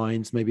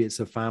designs. Maybe it's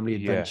a family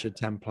adventure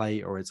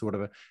template, or it's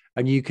whatever.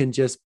 And you can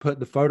just put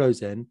the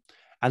photos in.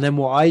 And then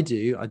what I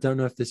do, I don't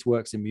know if this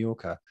works in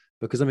Mallorca,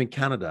 because I'm in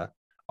Canada,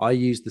 I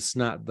use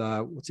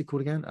the what's it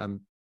called again?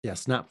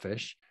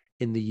 Snapfish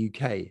in the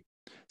UK.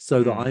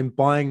 So that I'm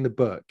buying the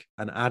book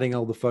and adding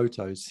all the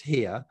photos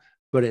here,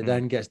 but it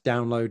then gets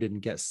downloaded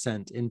and gets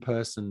sent in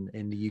person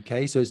in the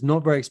UK. So it's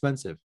not very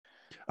expensive.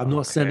 I'm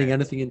not sending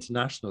anything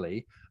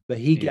internationally, but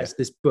he gets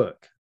this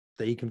book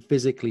that he can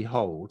physically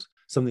hold,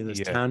 something that's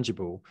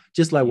tangible,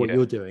 just like what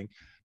you're doing.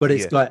 But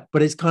it's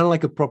kind of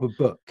like a proper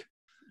book.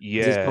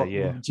 Yeah. Do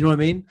Yeah. you know what I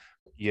mean?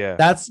 Yeah.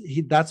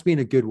 That's been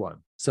a good one.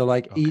 So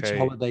like each Okay.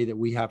 holiday that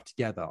we have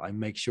together, I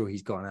make sure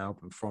he's got an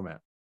album from it.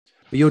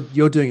 But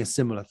you're doing a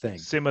similar thing.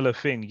 Similar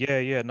thing. Yeah.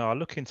 Yeah. No, I'll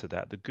look into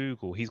that. The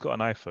Google, he's got an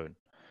iPhone.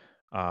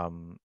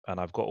 And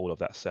I've got all of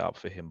that set up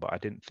for him, but I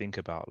didn't think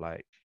about,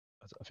 like,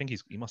 I think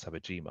he must have a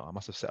Gmail. I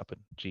must have set up a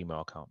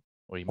Gmail account,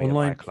 or he may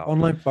have iCloud.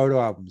 Online photo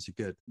albums are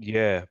good.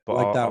 Yeah, but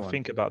like I'll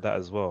think about that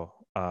as well.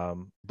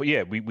 But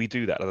yeah, we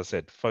do that. As I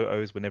said,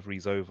 photos whenever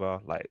he's over.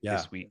 Like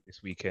this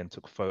weekend,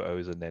 took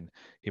photos, and then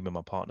him and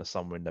my partner,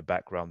 somewhere in the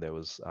background there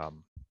was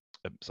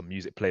some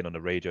music playing on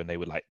the radio, and they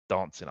were like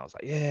dancing. I was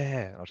like,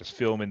 yeah, I was just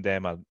filming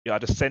them, and I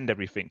just send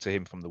everything to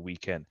him from the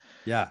weekend.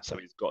 Yeah. So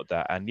he's got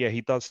that, and yeah, he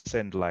does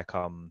send like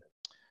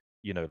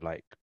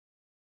like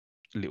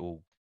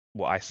little,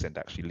 what I send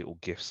actually, little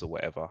gifts or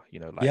whatever,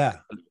 like a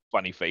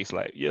funny face,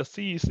 like, yeah,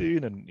 see you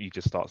soon, and he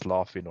just starts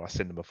laughing, or I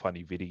send him a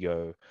funny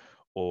video,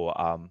 or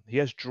he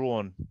has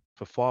drawn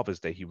for Father's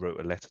Day, he wrote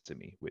a letter to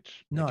me,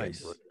 which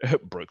nice again,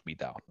 broke me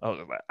down. I was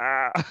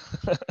like,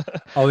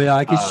 oh yeah,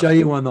 I could show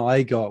you one that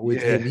I got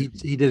with him.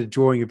 He did a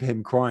drawing of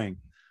him crying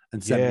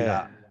and sent me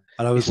that.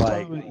 And I was It's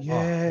like, so, oh,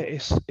 yeah,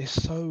 it's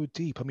so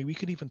deep. I mean, we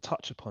could even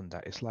touch upon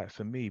that. It's like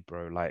for me,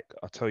 bro, like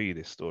I'll tell you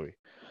this story.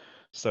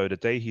 So the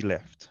day he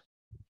left,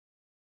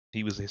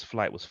 his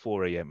flight was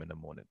 4 a.m. in the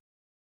morning.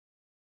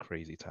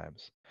 Crazy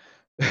times.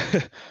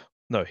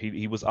 No,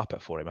 he was up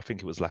at 4 a.m. I think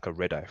it was like a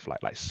red eye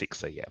flight, like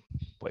 6 a.m.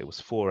 But it was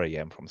 4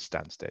 a.m. from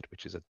Stansted,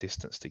 which is a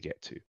distance to get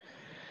to.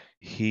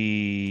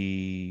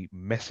 He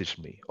messaged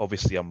me.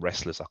 Obviously, I'm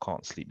restless. I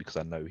can't sleep because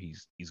I know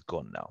he's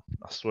gone now.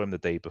 I saw him the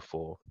day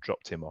before,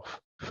 dropped him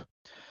off,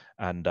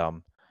 and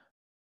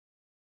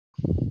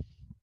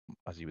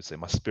as you would say,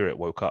 my spirit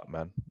woke up,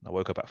 man. I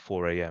woke up at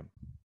 4 a.m.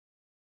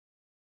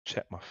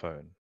 Checked my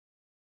phone.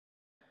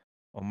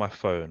 On my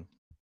phone,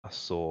 I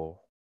saw,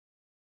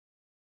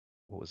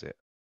 what was it?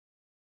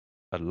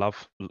 A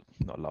love,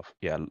 not love.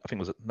 Yeah, I think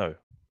it was no,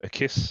 a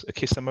kiss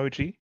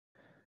emoji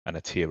and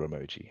a tear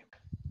emoji.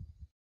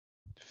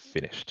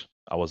 Finished.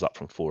 I was up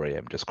from 4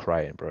 a.m. just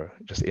crying, bro.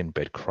 Just in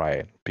bed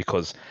crying.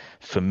 Because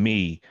for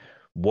me,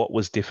 what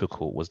was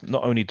difficult was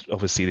not only,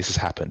 obviously, this has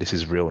happened, this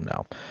is real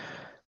now,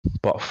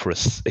 but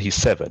he's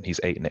 7, he's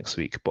 8 next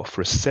week. But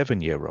for a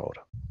 7-year-old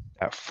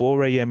at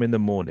 4 a.m. in the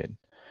morning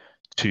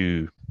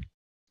to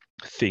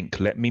think,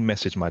 let me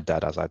message my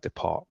dad as I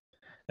depart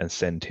and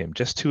send him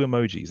just 2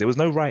 emojis. There was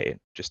no writing,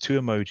 just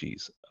 2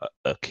 emojis,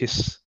 a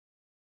kiss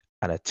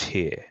and a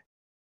tear.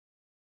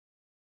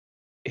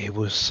 It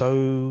was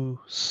so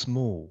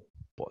small,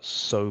 but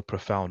so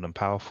profound and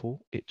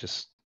powerful. It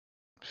just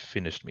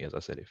finished me, as I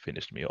said, it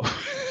finished me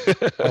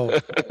off. oh,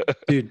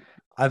 dude,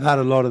 I've had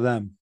a lot of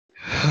them.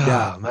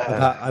 Yeah, Ah,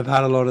 man. I've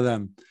had a lot of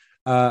them.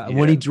 And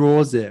when Yeah, he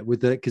draws it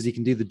with the, because he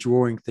can do the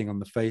drawing thing on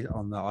the face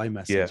on the yeah,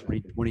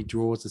 iMessage. When he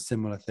draws a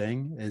similar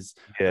thing is,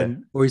 yeah,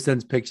 and or he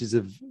sends pictures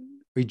of,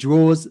 he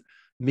draws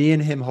me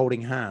and him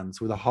holding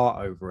hands with a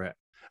heart over it.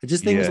 And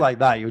just things yeah, like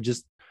that. You're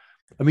just,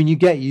 I mean, you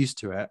get used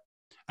to it.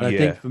 And I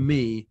think yeah. for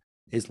me,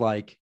 is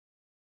like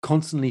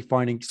constantly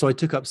finding. So I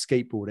took up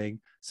skateboarding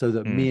so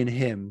that Mm, me and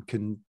him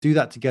can do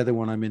that together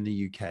when I'm in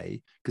the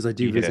UK, because I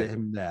do yeah, visit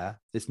him there.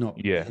 It's not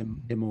yeah.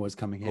 him always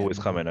coming here, Always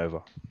coming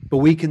over. but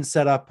we can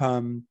set up.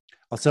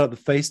 I'll set up the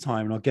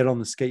FaceTime and I'll get on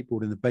the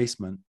skateboard in the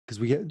basement, because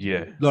we get a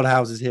Yeah. lot of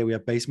houses here. We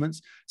have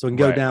basements, so I can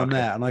go Right. down Okay.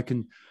 there and I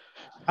can.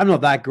 I'm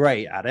not that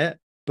great at it,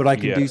 but I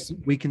can Yeah. do.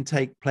 We can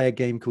play a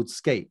game called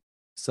Skate.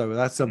 So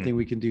that's something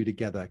we Mm. can do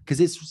together, because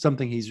it's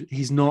something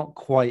he's not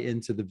quite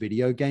into the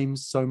video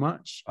games so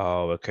much.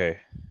 Oh, okay.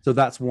 So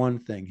that's one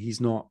thing. He's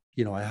not,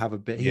 I have a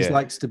bit. He Yeah.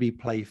 likes to be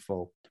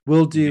playful.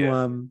 We'll do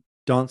Yeah.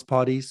 dance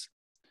parties.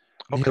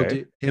 He'll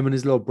Okay. do, him and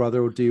his little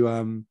brother will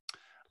do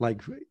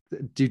like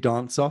do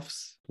dance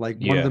offs. Like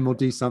one of Yeah. them will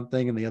do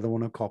something and the other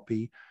one will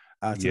copy.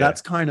 So Yeah.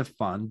 that's kind of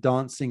fun.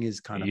 Dancing is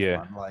kind of Yeah.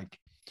 fun. Like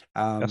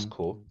That's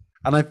cool.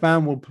 and I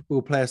found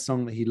we'll play a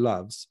song that he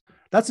loves.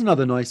 That's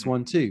another nice Mm.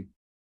 one too,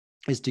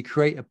 is to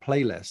create a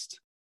playlist.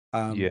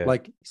 Yeah.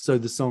 Like, so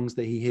the songs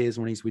that he hears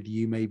when he's with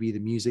you, maybe the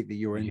music that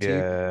you're into,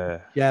 Yeah.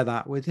 share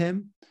that with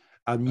him.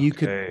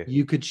 Okay.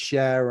 You could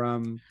share.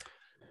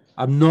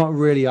 I'm not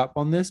really up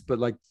on this, but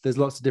like, there's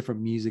lots of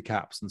different music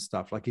apps and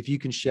stuff. Like, if you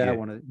can share Yeah.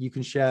 one, you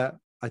can share.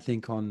 I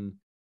think on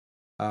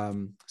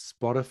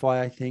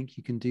Spotify, I think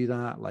you can do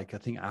that. Like, I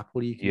think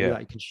Apple, you can do Yeah.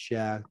 that. You can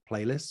share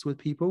playlists with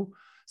people.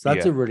 So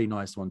that's a Yeah. really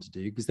nice one to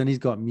do, because then he's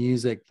got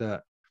music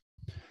that.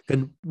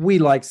 And we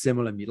like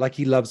similar music. Like,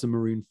 he loves a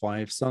Maroon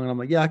 5 song, and I'm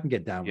like, yeah, I can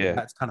get down with Yeah.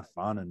 that. It's kind of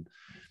fun. And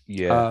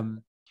Yeah.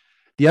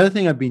 the other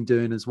thing I've been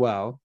doing as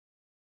well,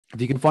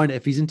 if you can find it,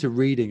 if he's into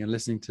reading and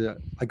listening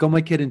to, I got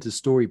my kid into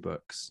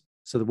storybooks,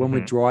 so that when we're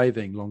Mm-hmm.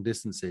 driving long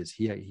distances,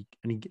 he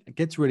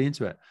gets really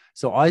into it.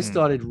 So I Mm.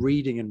 started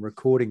reading and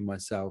recording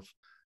myself.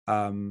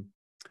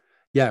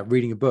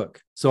 Reading a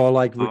book. So I'll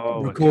like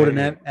Oh, record an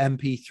okay.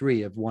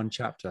 MP3 of one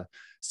chapter.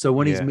 So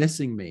when he's Yeah.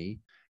 missing me,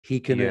 he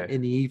can Yeah.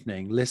 in the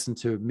evening listen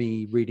to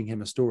me reading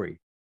him a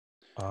story.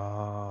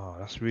 Oh,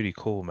 that's really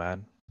cool,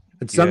 man.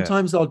 And Yeah.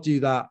 sometimes I'll do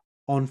that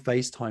on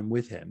FaceTime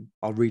with him.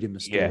 I'll read him a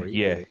Yeah. story.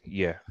 Yeah.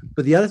 Yeah.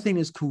 But the other thing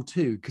that's cool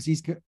too, because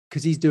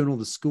he's doing all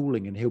the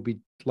schooling, and he'll be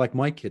like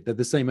my kid. They're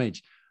the same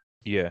age.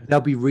 Yeah.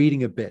 They'll be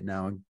reading a bit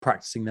now and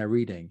practicing their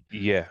reading.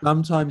 Yeah.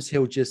 Sometimes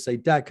he'll just say,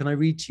 "Dad, can I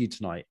read to you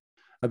tonight?"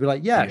 I'll be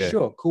like, "Yeah, Yeah.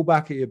 sure. Call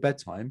back at your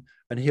bedtime,"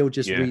 and he'll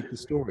just Yeah. read the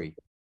story,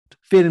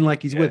 feeling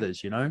like he's with Yeah.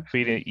 us. You know?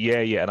 Feeling.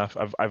 Yeah. Yeah.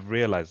 And I've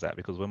realized that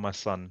because when my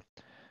son,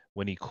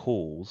 when he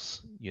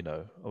calls,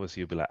 obviously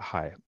he'll be like,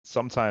 "Hi."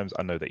 Sometimes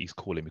I know that he's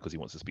calling because he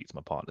wants to speak to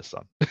my partner's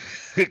son,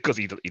 because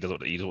he just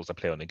wants to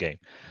play on the game.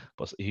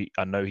 But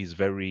I know he's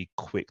very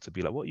quick to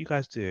be like, "What are you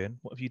guys doing?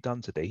 What have you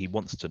done today?" He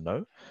wants to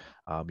know.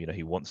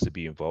 He wants to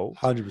be involved,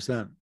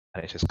 100%.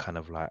 and it's just kind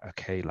of like,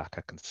 okay, like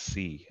I can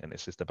see, and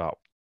it's just about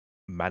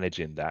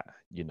managing that,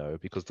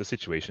 because the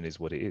situation is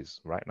what it is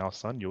right now,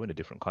 son. You're in a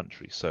different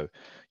country, so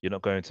you're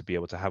not going to be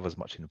able to have as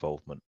much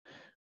involvement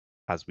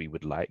as we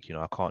would like.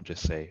 I can't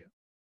just say,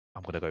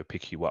 I'm gonna go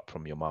pick you up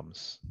from your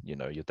mum's.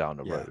 You're down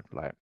the Yeah, road.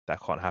 Like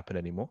that can't happen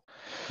anymore.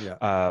 yeah.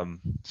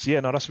 So yeah,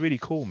 no, that's really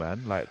cool,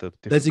 man. Like the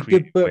There's different a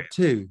good creative ways. book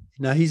too.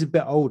 Now he's a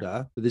bit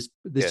older, but this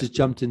Yeah. just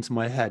jumped into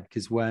my head,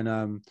 because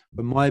when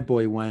my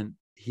boy went,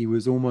 he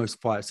was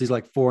almost 5. So he's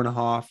like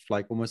 4.5,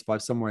 like almost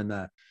 5, somewhere in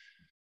there.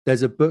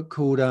 There's a book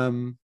called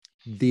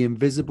The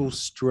Invisible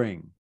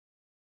String.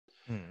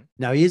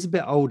 Now he is a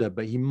bit older,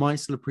 but he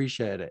might still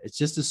appreciate it. It's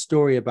just a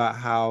story about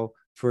how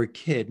for a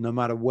kid, no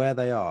matter where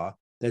they are,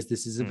 there's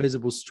this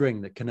invisible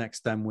string that connects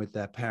them with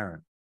their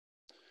parent.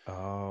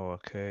 Oh,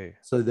 okay.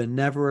 So they're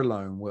never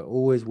alone. We're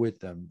always with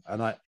them.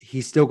 And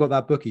he's still got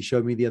that book he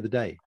showed me the other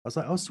day. I was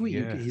like, oh, sweet.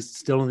 Yeah. He's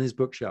still on his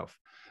bookshelf.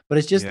 But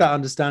it's just that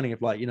understanding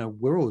of like, you know,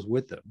 we're always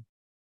with them.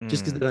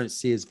 Just because they don't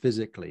see us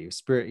physically,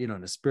 spirit, you know,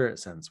 in a spirit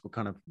sense, we're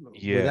kind of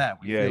we're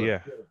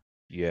there.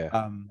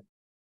 Yeah.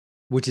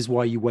 Which is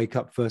why you wake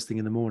up first thing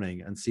in the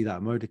morning and see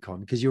that emoticon,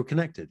 because you're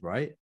connected,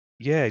 right?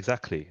 Yeah,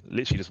 exactly.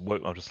 Literally just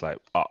woke. I was just like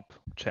up,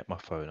 checked my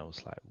phone. I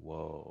was like,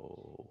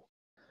 whoa.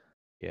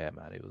 Yeah,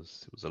 man, it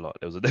was a lot.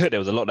 There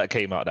was a lot that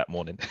came out that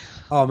morning.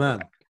 Oh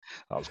man,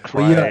 I was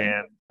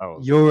crying.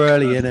 You're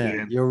early in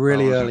it. You're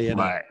really early in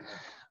it. I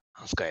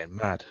was going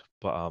mad,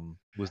 but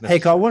it was Hey,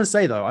 necessary. I want to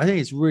say though, I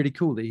think it's really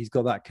cool that he's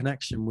got that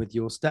connection with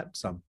your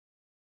stepson.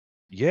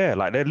 Yeah,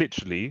 like they're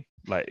literally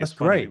like That's it's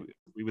funny. great.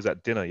 We was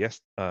at dinner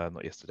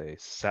not yesterday,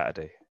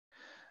 Saturday,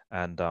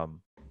 and I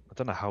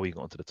don't know how we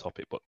got onto the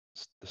topic, but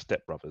the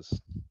stepbrothers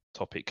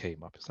topic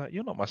came up. It's like,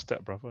 you're not my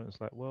stepbrother. And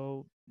it's like,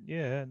 well,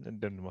 yeah.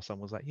 And then my son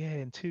was like, yeah,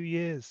 in 2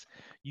 years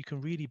you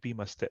can really be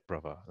my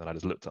stepbrother. And I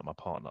just looked at my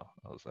partner.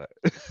 I was like,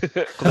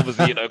 because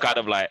obviously, you know, kind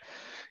of like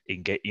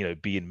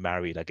being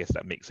married, I guess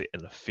that makes it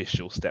an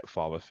official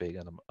stepfather thing.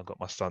 And I got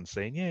my son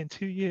saying, yeah, in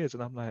 2 years,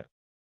 and I'm like,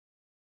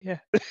 yeah.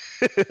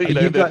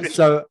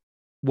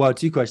 Well,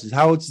 2 questions.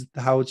 How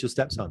old's your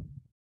stepson?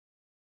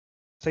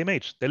 Same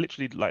age. They're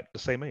literally like the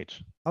same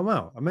age. Oh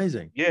wow,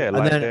 amazing. Yeah,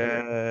 like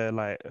they're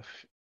like,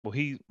 well,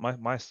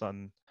 my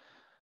son,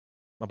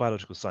 my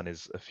biological son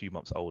is a few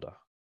months older,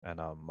 and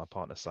my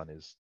partner's son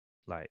is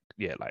like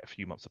a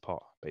few months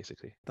apart,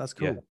 basically. That's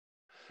cool.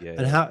 Yeah.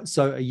 And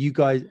are you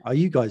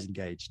guys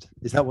engaged?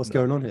 Is that what's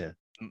going on here?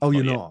 Oh,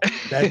 you're not.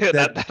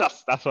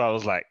 That's why I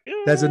was like,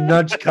 there's a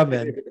nudge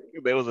coming.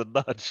 There was a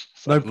nudge.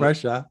 So no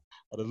pressure.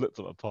 I just looked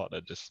at my partner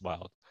and just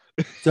smiled.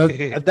 So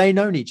have they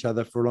known each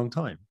other for a long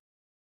time?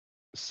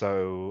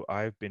 So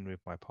I've been with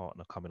my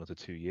partner coming on to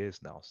 2 years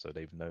now. So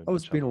they've known. Oh,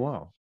 it's been a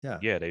while. Yeah.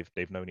 Yeah,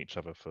 they've known each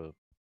other for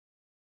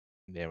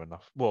near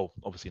enough. Well,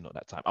 obviously not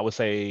that time. I would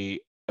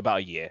say about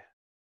a year,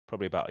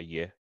 probably about a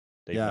year.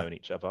 They've known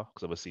each other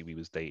because obviously we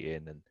was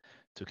dating and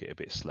took it a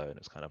bit slow, and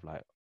it's kind of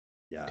like,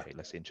 okay,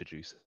 let's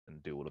introduce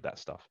and do all of that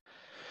stuff,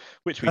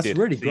 which we did. That's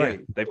really great.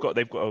 Yeah,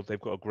 they've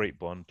got a great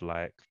bond.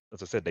 Like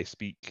as I said, they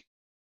speak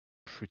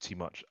pretty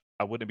much.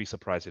 I wouldn't be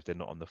surprised if they're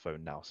not on the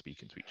phone now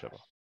speaking to each other.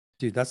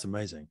 Dude, that's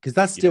amazing, because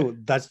that's still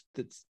that's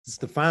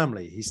the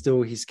family. He's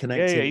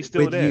connected. Yeah, he's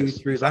still with there. you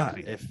through that.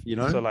 If you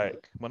know, so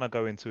like when I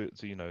go into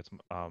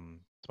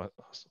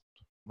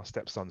my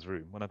stepson's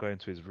room, when I go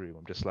into his room,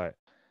 I'm just like,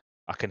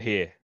 I can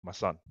hear my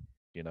son.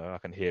 You know, I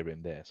can hear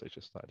him there. So it's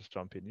just like, just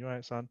jump in. You all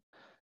right, son?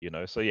 You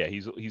know. So yeah,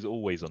 he's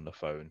always on the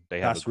phone.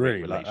 They have a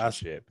great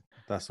relationship.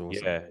 That's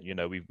awesome. Yeah, you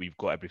know, we've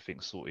got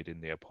everything sorted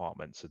in the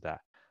apartment so that,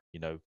 you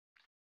know,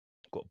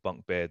 got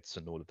bunk beds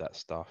and all of that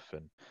stuff,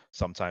 and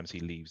sometimes he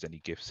leaves any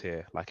gifts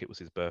here. Like it's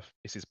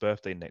his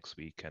birthday next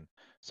week, and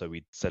so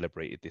we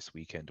celebrated this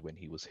weekend when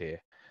he was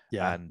here.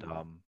 And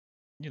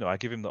you know, I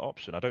give him the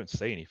option. I don't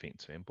say anything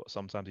to him, but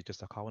sometimes he's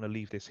just like, I want to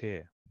leave this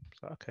here.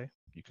 So okay,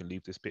 you can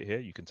leave this bit here,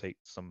 you can take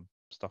some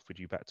stuff with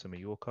you back to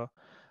Mallorca.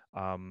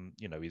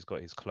 You know, he's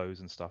got his clothes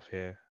and stuff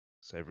here,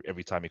 so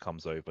every time he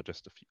comes over,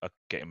 just I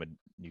get him a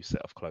new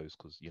set of clothes,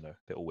 because you know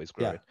they're always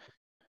growing.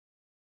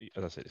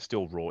 As I said, it's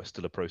still raw. It's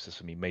still a process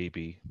for me.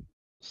 Maybe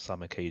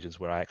some occasions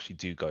where I actually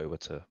do go over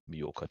to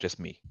Mallorca, just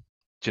me.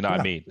 Do you know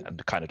what I mean?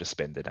 And kind of just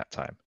spending that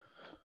time.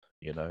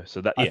 You know, so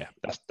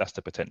that's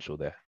the potential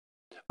there.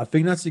 I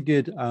think that's a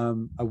good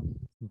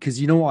because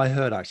you know what I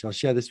heard, actually. I'll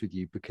share this with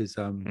you because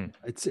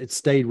it's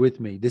stayed with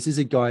me. This is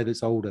a guy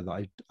that's older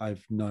that I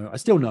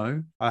still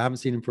know. I haven't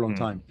seen him for a long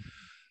time.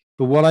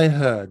 But what I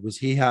heard was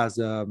he has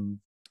a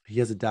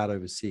dad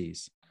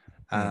overseas,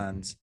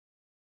 and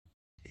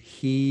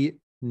he,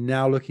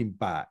 now looking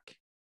back,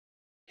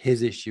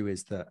 his issue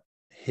is that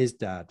his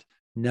dad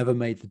never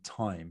made the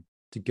time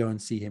to go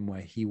and see him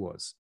where he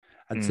was.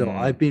 And so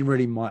I've been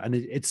really and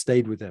it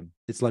stayed with him.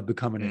 It's like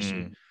become an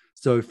issue.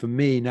 So for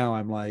me now,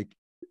 I'm like,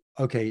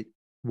 okay,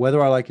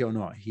 whether I like it or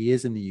not, he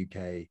is in the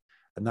UK,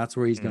 and that's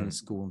where he's going to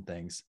school and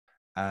things.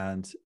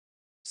 And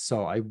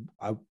so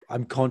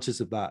I'm conscious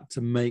of that,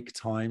 to make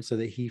time so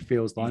that he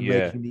feels that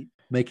I'm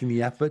making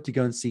the effort to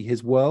go and see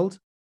his world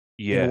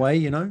in a way,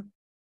 you know?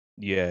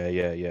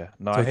 Yeah.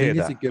 No, so I think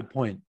hear it's a good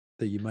point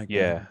that you make.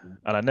 Yeah,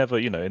 and I never,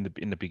 you know, in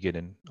the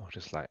beginning, I was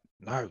just like,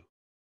 no, I'm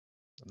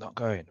not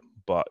going.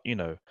 But you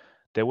know,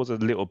 there was a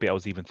little bit I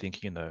was even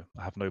thinking, you know,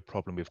 I have no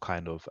problem with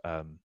kind of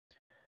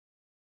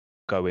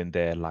going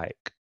there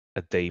like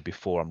a day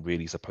before I'm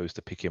really supposed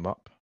to pick him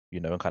up, you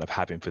know, and kind of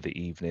have him for the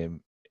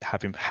evening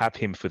have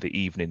him for the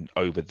evening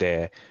over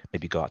there,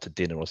 maybe go out to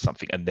dinner or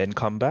something, and then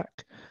come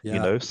back.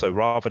 Yeah. So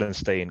rather than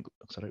staying,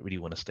 because I don't really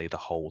want to stay the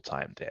whole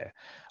time there,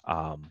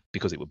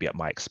 because it would be at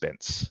my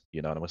expense,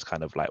 and I was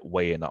kind of like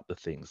weighing up the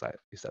things, like,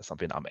 is that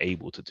something I'm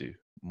able to do,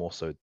 more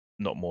so,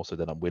 not more so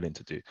than I'm willing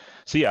to do.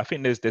 So yeah, I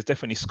think there's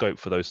definitely scope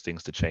for those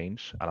things to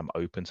change, and I'm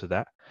open to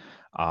that,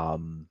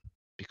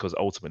 because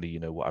ultimately,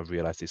 what I've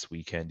realized this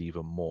weekend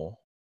even more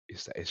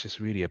is that it's just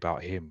really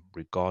about him,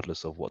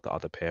 regardless of what the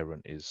other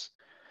parent is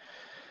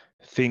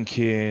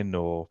thinking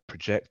or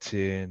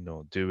projecting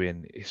or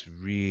doing. It's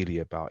really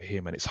about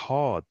him, and it's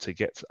hard to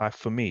get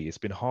for me, it's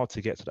been hard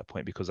to get to that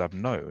point, because I've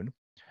known,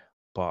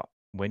 but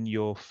when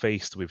you're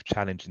faced with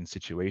challenging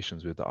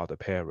situations with the other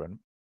parent,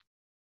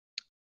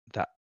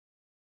 that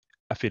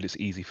I feel it's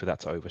easy for that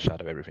to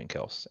overshadow everything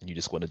else, and you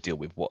just want to deal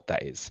with what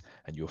that is,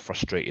 and you're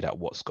frustrated at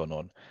what's gone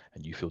on,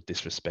 and you feel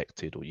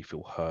disrespected or you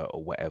feel hurt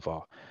or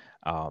whatever,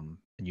 and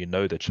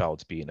the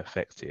child's being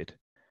affected,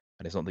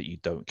 and it's not that you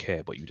don't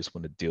care, but you just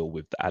want to deal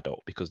with the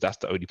adult, because that's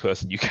the only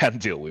person you can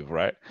deal with,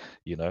 right?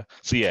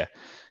 So yeah,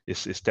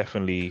 it's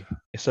definitely,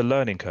 it's a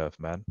learning curve,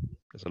 man.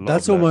 There's a lot of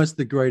That's learning. almost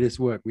the greatest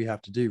work we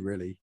have to do,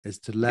 really, is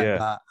to let Yeah,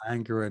 that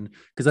anger, and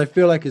because I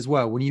feel like as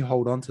well, when you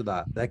hold on to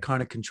that, they're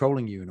kind of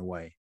controlling you in a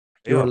way.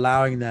 You're yeah,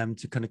 allowing them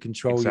to kind of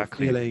control your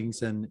exactly.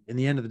 feelings. And in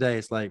the end of the day,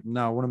 it's like,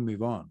 no, I want to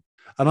move on.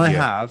 And I Yeah,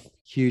 have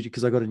huge,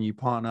 because I got a new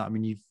partner. I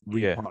mean, you've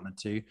yeah, repartnered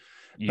too,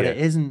 but yeah.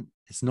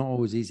 it's not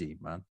always easy,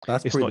 man.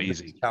 That's It's probably not the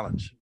easy. biggest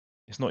challenge.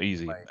 It's not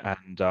easy. Right.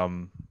 And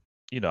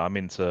I'm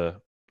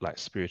into like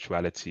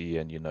spirituality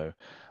and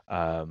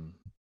um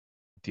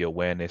the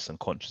awareness and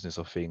consciousness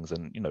of things,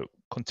 and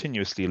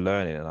continuously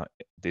learning. And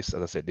this,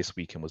 as I said, this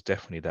weekend was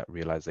definitely that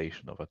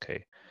realization of,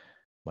 okay,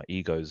 my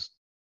ego's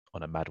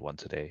on a mad one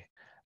today,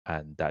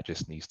 and that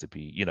just needs to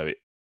be,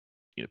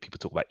 people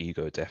talk about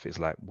ego death. It's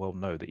like, well,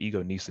 no, the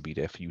ego needs to be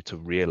there for you to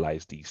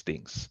realize these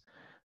things.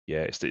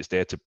 Yeah, it's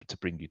there to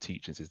bring you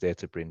teachings. It's there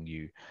to bring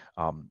you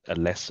a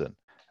lesson.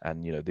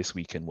 And this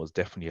weekend was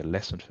definitely a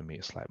lesson for me.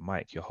 It's like,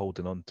 Mike, you're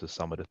holding on to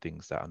some of the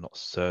things that are not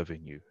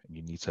serving you, and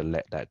you need to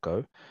let that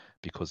go,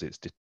 because it's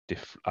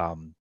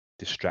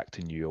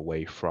distracting you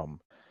away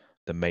from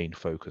the main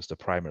focus, the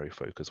primary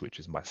focus, which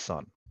is my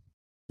son.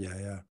 Yeah,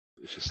 yeah.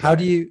 It's just How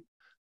do like, you,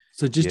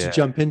 so just to yeah,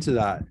 jump into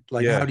that,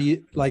 like, how yeah. do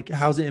you, like,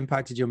 how's it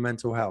impacted your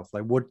mental health?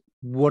 Like,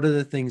 what are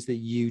the things that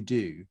you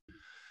do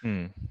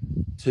Mm.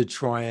 to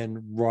try and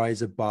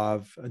rise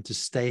above and to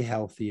stay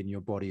healthy in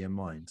your body and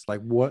mind?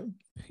 Like,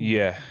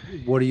 Yeah,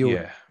 what are your,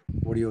 yeah,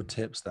 what are your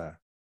tips there?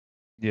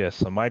 yeah.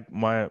 So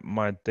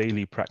my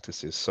daily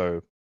practices.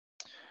 So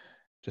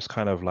just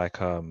kind of like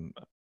a,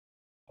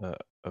 a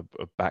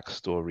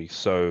backstory.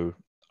 So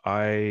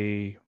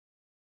I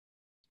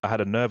I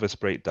had a nervous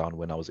breakdown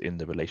when I was in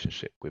the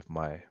relationship with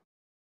my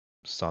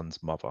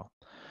son's mother.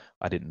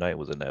 I didn't know it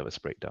was a nervous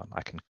breakdown.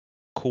 I can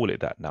call it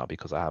that now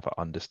because I have an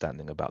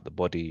understanding about the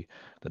body,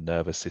 the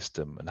nervous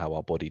system, and how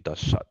our body does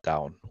shut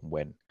down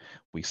when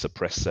we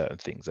suppress certain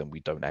things and we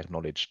don't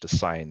acknowledge the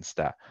signs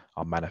that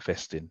are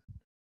manifesting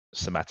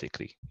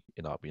somatically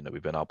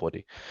within our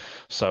body.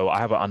 So I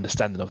have an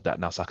understanding of that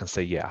now. So I can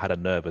say, yeah, I had a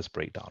nervous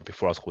breakdown.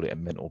 Before I was calling it a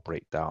mental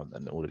breakdown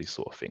and all of these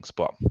sort of things.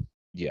 But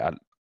yeah,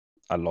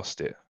 I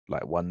lost it.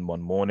 Like one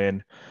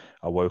morning,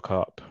 I woke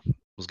up,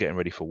 was getting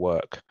ready for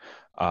work.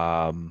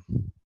 Um,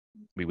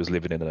 we was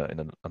living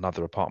in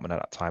another apartment at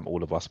that time.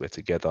 All of us were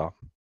together.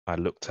 I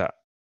looked at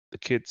the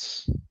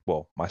kids.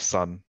 Well, my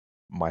son,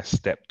 my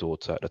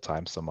stepdaughter at the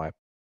time, so my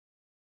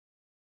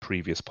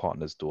previous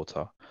partner's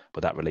daughter,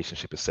 but that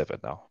relationship is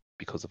severed now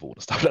because of all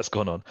the stuff that's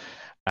gone on.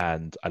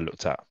 And I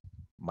looked at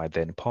my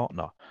then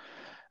partner,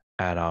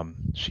 and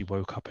she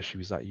woke up and she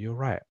was like, "You're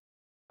right."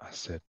 I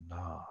said,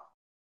 "Nah,"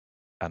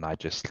 and I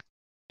just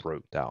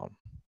broke down,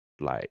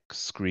 like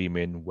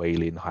screaming,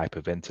 wailing,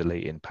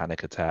 hyperventilating,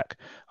 panic attack.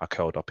 I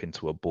curled up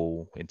into a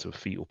ball, into a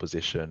fetal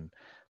position.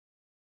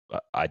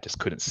 I just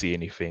couldn't see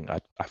anything. I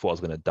thought I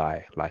was going to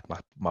die. Like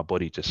my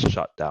body just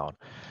shut down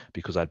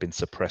because I'd been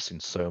suppressing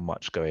so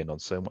much going on,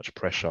 so much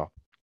pressure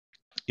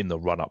in the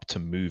run up to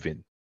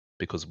moving,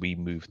 because we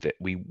moved it.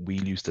 We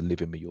used to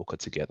live in Mallorca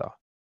together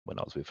when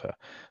I was with her.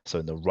 So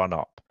in the run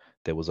up,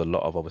 there was a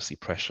lot of obviously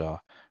pressure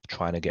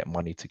trying to get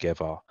money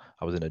together.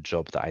 I was in a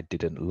job that I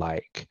didn't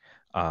like.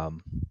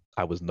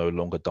 I was no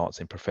longer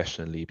dancing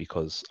professionally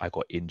because I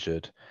got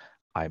injured.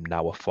 I'm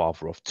now a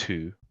father of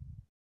two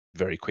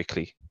very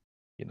quickly,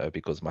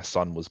 because my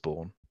son was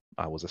born.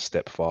 I was a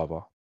stepfather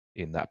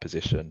in that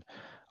position,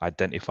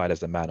 identified as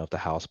the man of the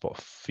house, but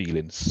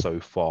feeling so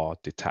far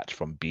detached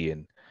from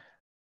being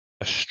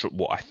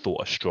what I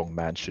thought a strong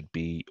man should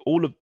be.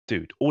 All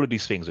of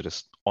these things are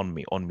just on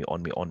me, on me,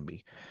 on me, on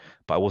me.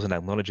 But I wasn't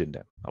acknowledging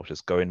them. I was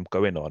just going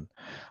on.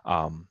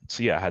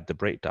 So yeah, I had the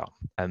breakdown.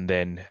 And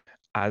then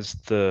as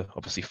the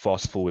obviously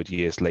fast forward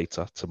years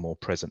later to more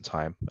present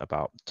time,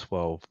 about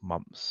 12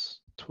 months,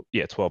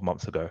 12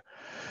 months ago,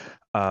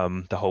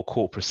 the whole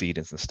court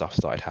proceedings and stuff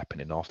started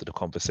happening after the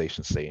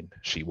conversation saying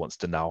she wants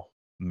to now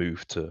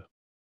move to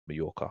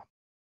Mallorca,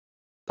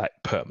 like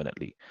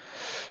permanently.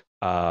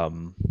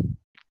 Um,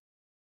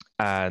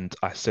 And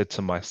I said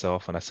to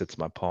myself, and I said to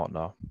my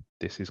partner,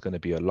 this is going to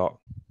be a lot.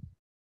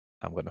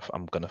 I'm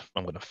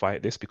gonna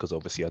fight this, because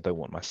obviously I don't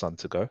want my son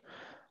to go.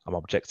 I'm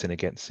objecting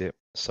against it.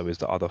 So is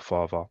the other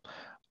father.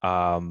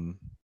 And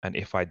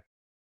if I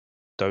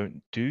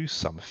don't do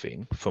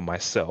something for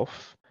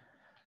myself,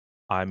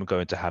 I'm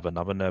going to have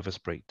another nervous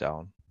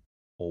breakdown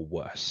or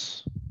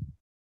worse.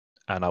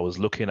 And I was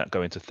looking at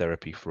going to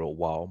therapy for a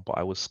while, but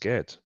I was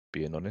scared,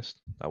 being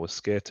honest. I was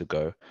scared to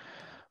go.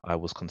 I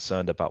was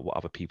concerned about what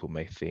other people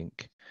may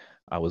think.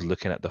 I was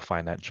looking at the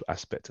financial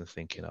aspect and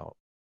thinking, oh,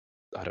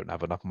 I don't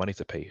have enough money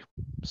to pay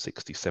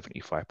 60,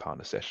 75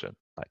 pound a session.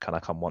 Like, can I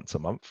come once a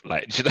month?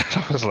 Like, you know,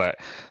 I was like,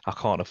 I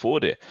can't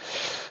afford it.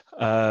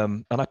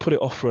 And I put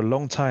it off for a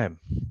long time.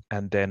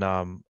 And then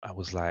I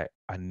was like,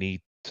 I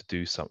need to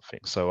do something.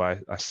 So I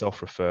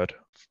self-referred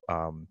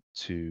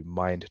to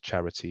Mind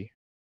Charity.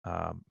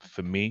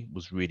 For me,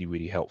 was really,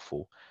 really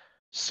helpful,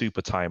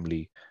 super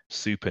timely,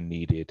 super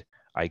needed.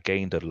 I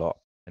gained a lot,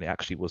 and it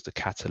actually was the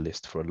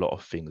catalyst for a lot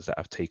of things that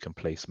have taken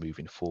place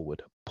moving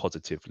forward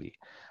positively,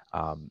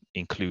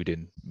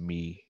 including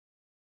me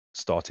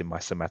starting my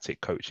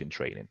somatic coaching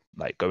training.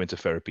 Like, going to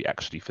therapy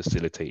actually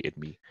facilitated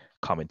me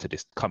coming to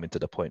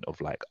the point of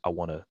like, I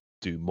want to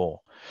do more.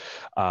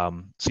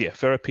 So yeah,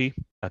 therapy,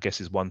 I guess,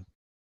 is one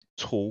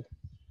tool.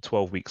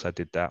 12 weeks I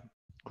did that.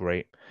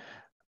 Great.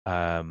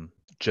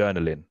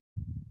 Journaling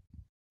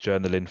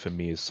for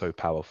me is so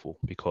powerful,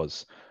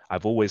 because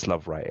I've always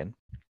loved writing.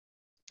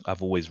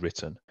 I've always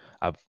written.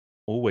 I've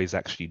always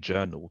actually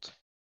journaled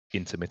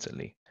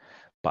intermittently,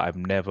 but I've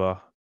never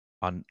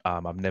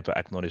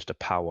acknowledged the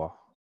power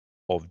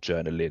of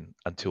journaling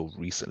until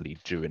recently,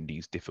 during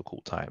these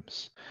difficult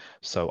times.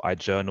 So I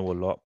journal a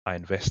lot. I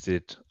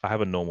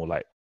have a normal,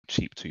 like,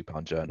 cheap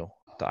 £2 journal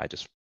that I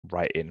just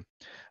write in.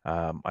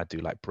 I do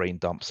like brain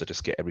dumps to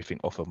just get everything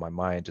off of my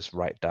mind, just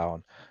write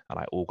down, and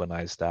I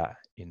organize that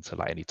into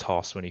like any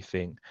tasks or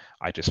anything.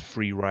 I just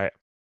free write.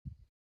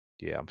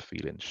 Yeah, I'm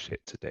feeling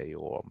shit today,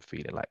 or I'm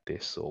feeling like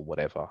this, or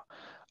whatever.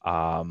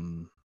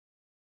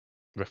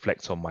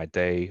 Reflect on my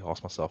day,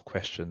 ask myself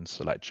questions.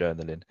 So like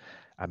journaling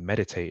and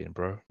meditating,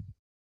 bro.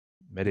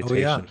 Oh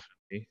yeah.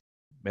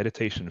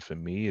 Meditation for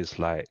me is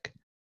like,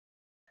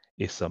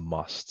 it's a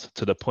must,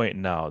 to the point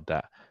now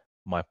that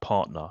my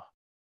partner,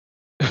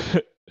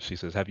 she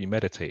says, have you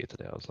meditated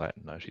today? I was like,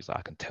 no. She's like,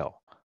 I can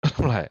tell.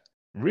 I'm like,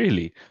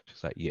 really?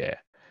 She's like, yeah.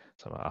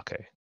 So I'm like,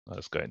 okay, I'll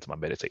just go into my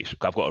meditation.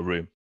 I've got a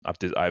room.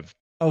 I've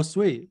Oh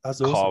sweet.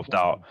 That's awesome. carved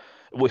out.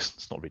 Well,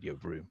 it's not really a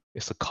room.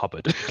 It's a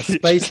cupboard. A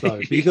space though,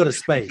 but you got a It's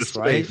space,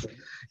 right?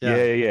 Yeah.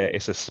 Yeah.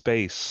 It's a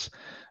space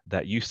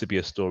that used to be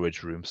a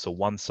storage room. So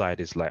one side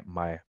is like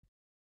my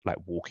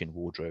walk-in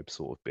wardrobe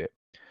sort of bit,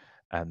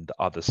 and the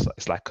other side,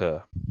 it's like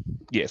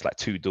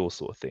two doors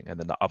sort of thing. And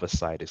then the other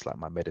side is like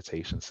my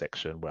meditation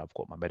section, where I've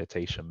got my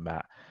meditation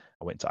mat.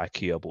 I went to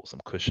IKEA, bought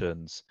some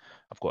cushions.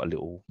 I've got a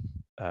little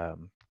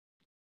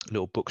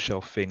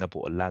bookshelf thing. I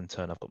bought a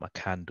lantern. I've got my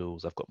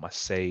candles. I've got my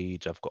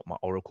sage. I've got my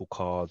oracle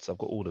cards. I've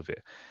got all of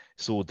it.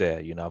 It's all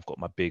there. You know, I've got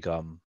my big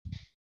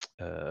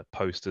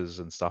posters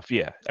and stuff.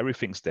 Yeah,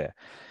 everything's there.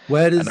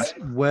 Where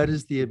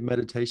does the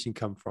meditation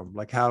come from?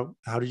 Like, how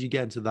did you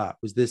get into that?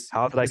 Was this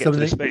How did I get to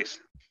this space?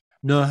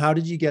 No, how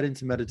did you get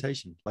into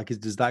meditation? Like,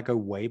 does that go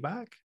way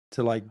back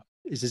to, like,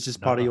 is this just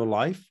part of your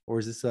life, or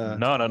is this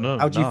No.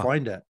 how do you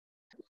find it?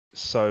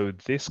 So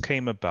this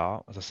came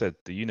about, as I said,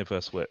 the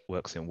universe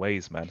works in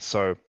ways, man.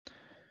 So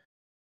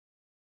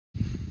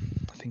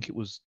I think it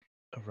was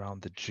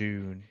around the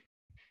June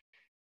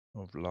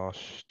of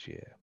last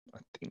year, I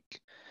think,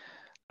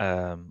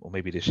 or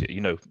maybe this year.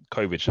 You know,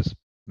 COVID just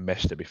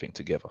meshed everything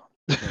together,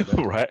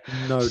 right?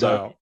 No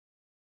doubt.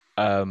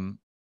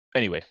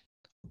 Anyway,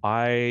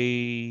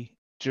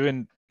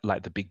 during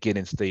like the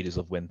beginning stages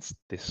of when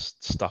this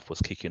stuff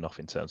was kicking off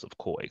in terms of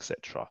court,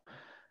 etc.,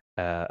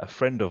 a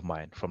friend of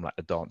mine from like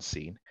the dance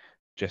scene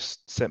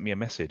just sent me a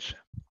message.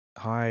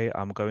 Hi,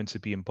 I'm going to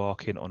be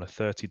embarking on a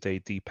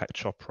 30-day Deepak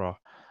Chopra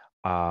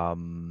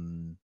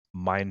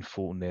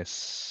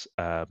mindfulness,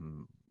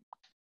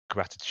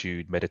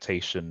 gratitude,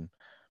 meditation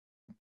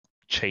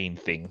chain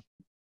thing.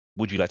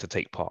 Would you like to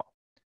take part?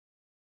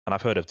 And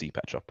I've heard of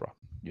Deepak Chopra,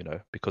 you know,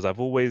 because I've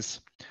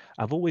always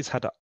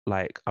had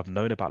I've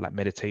known about like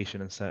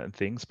meditation and certain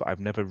things, but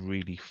I've never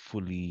really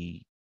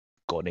fully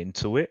gone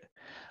into it.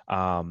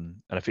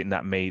 And I think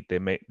that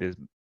there's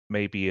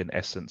maybe an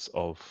essence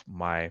of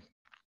my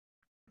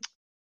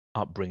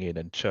upbringing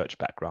and church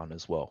background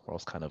as well, where I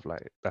was kind of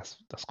like, that's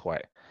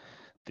quite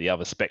the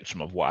other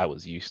spectrum of what I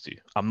was used to.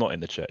 I'm not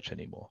in the church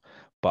anymore,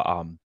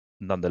 but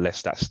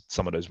nonetheless, that's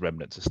some of those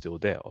remnants are still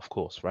there, of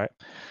course, right?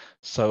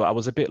 So I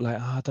was a bit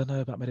like, I don't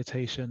know about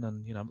meditation,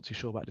 and I'm not too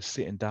sure about just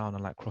sitting down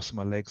and like crossing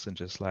my legs and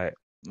just like,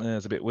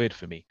 it's a bit weird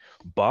for me.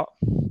 But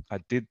I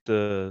did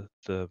the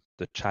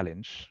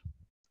challenge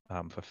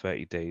for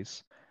 30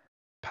 days.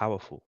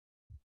 Powerful.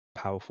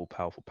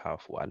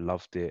 I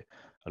loved it.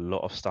 A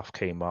lot of stuff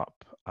came up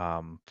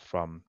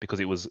because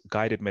it was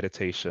guided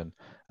meditation,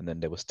 and then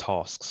there was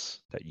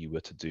tasks that you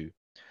were to do.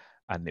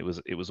 and it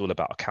was all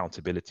about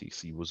accountability.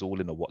 So you was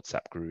all in a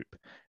WhatsApp group,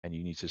 and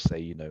you need to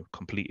say,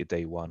 completed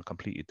day one,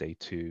 completed day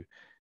two,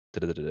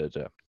 da da da da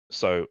da.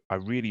 So I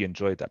really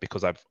enjoyed that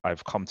because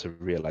I've come to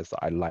realize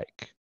that I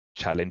like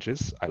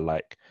challenges, I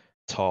like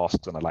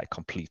tasks, and I like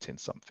completing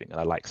something, and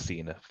I like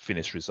seeing a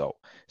finished result.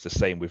 It's the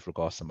same with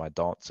regards to my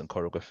dance and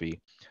choreography.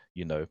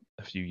 A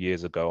few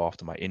years ago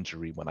after my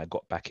injury, when I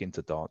got back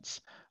into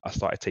dance, I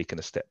started taking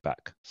a step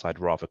back. So I'd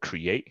rather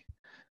create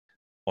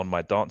on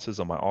my dancers,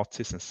 on my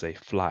artists, and say,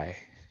 fly,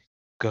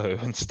 go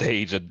on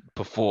stage and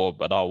perform,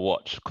 and I'll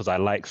watch, because I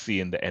like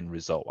seeing the end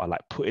result. I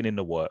like putting in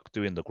the work,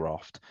 doing the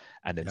graft,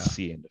 and then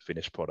seeing the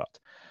finished product.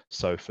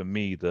 So for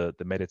me, the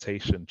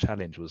meditation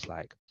challenge was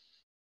like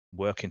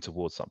working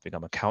towards something.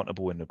 I'm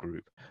accountable in the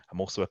group. I'm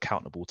also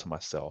accountable to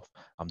myself.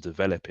 I'm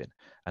developing.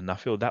 And I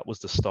feel that was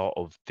the start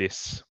of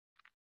this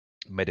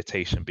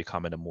meditation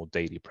becoming a more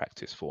daily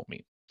practice for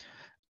me.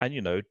 And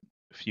a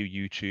few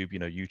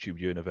YouTube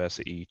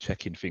University,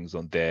 checking things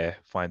on there,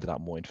 finding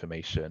out more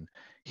information,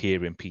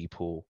 hearing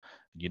people.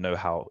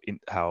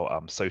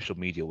 How social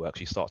media works.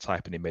 You start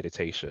typing in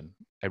meditation,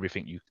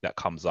 everything that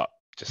comes up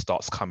just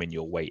starts coming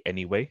your way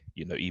anyway,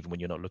 even when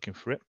you're not looking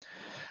for it.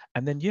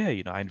 And then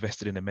I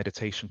invested in a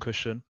meditation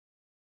cushion.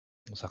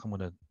 I was like, I'm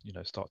gonna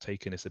start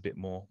taking this a bit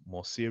more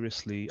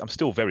seriously. I'm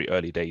still very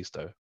early days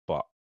though,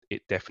 but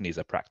it definitely is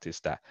a practice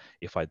that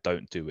if I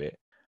don't do it,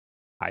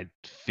 I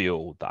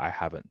feel that I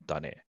haven't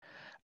done it.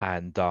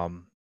 And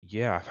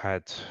I've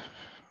had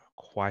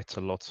quite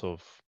a lot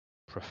of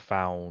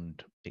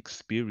profound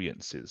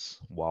experiences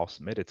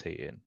whilst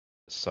meditating.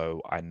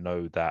 So I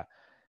know that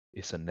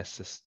it's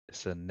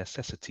a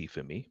necessity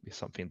for me. It's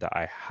something that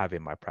I have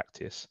in my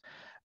practice,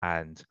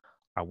 and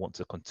I want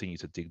to continue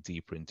to dig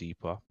deeper and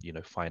deeper.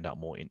 Find out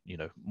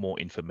more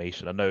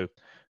information. I know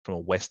from a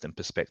Western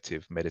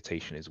perspective,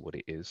 meditation is what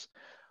it is,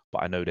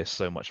 but I know there's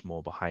so much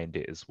more behind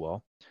it as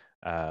well.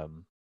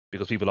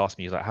 Because people ask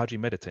me, like, how do you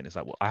meditate? It's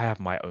like, well, I have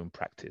my own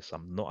practice.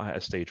 I'm not at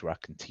a stage where I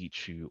can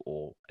teach you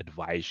or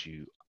advise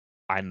you.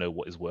 I know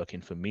what is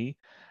working for me,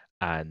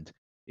 and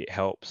it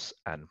helps,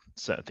 and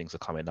certain things are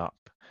coming up,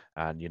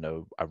 and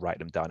I write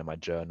them down in my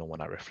journal when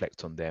I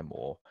reflect on them,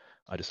 or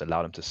I just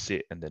allow them to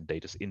sit, and then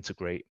they just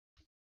integrate,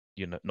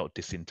 not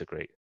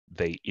disintegrate,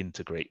 they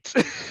integrate.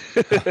 I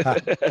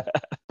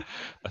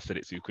said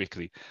it too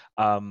quickly.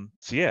 So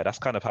yeah, that's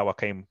kind of how I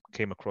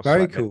came across.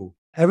 Very cool.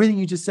 Everything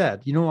you just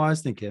said, what I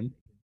was thinking,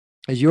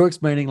 as you're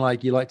explaining,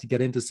 like you like to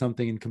get into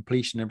something and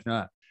completion, everything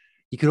like that,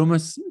 you could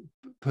almost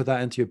put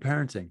that into your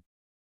parenting.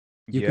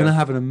 You're going to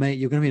have you're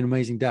going to be an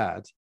amazing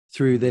dad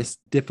through this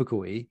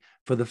difficulty,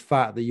 for the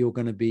fact that you're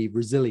going to be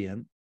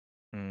resilient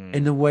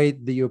in the way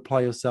that you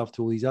apply yourself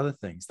to all these other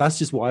things. That's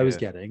just what I was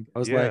getting. I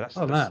was like,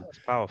 oh man, that's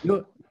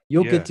powerful.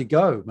 You're good to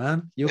go,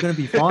 man. You're going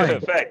to be fine.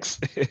 Thanks.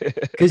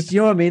 Because you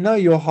know what I mean? No,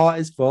 your heart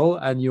is full,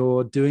 and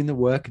you're doing the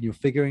work, and you're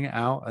figuring it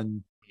out,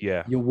 and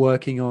you're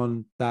working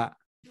on that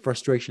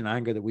frustration,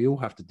 anger that we all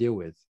have to deal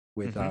with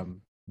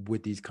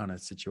these kind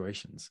of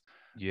situations.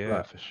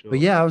 For sure.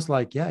 But I was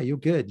like, you're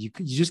good. You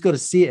just got to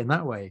see it in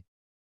that way.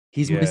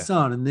 He's my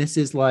son, and this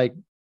is like,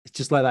 it's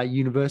just like that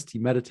university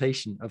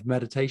meditation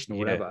or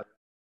whatever.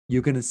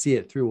 You're going to see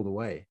it through all the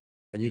way,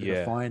 and you're going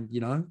to find,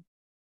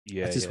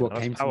 that's just what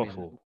came to me.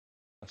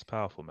 That's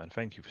powerful, man.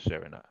 Thank you for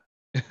sharing that.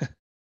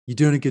 You're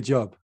doing a good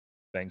job.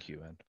 Thank you,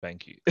 man.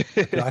 Thank you.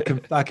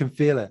 I can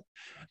feel it.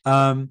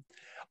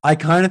 I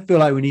kind of feel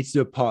like we need to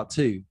do a part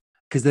 2,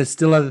 because there's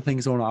still other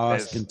things I want to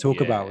ask and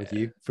talk about with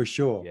you, for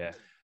sure.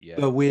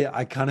 But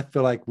I kind of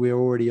feel like we're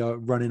already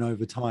running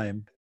over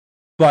time.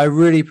 But I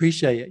really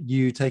appreciate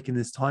you taking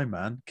this time,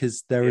 man,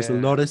 because there is a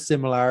lot of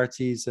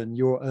similarities, and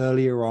you're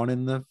earlier on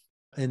in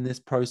this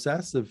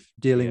process of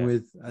dealing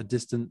with a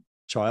distant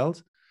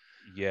child.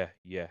 Yeah.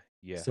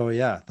 So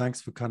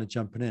thanks for kind of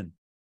jumping in.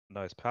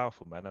 No, it's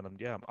powerful, man, and I'm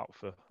up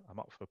for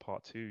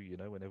part 2.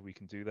 Whenever we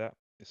can do that,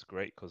 it's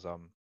great, because I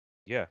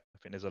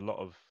think there's a lot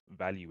of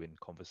value in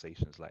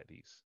conversations like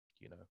these.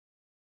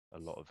 A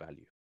lot of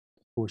value.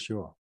 For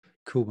sure.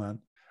 Cool, man.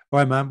 All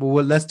right, man.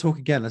 Well, let's talk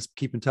again. Let's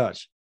keep in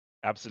touch.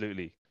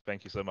 Absolutely.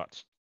 Thank you so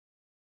much.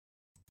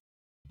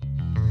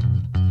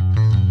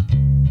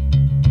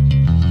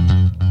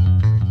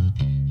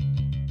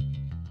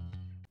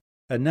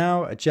 And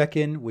now a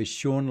check-in with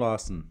Sean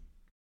Larson.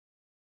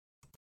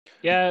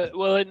 Yeah,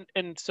 well,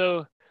 and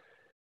so,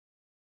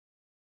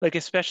 like,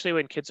 especially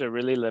when kids are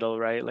really little,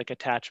 right? Like,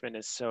 attachment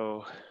is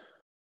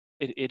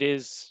it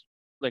is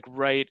like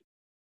right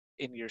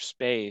in your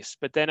space.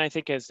 But then I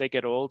think as they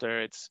get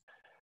older, it's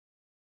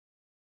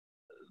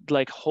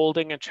like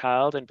holding a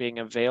child and being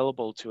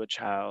available to a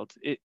child.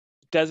 It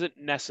doesn't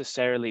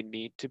necessarily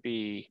need to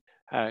be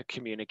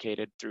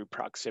communicated through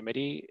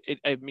proximity.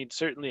 I mean,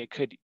 certainly it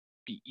could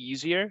be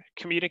easier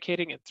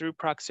communicating it through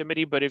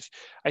proximity, but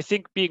I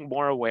think being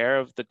more aware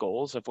of the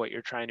goals of what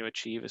you're trying to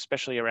achieve,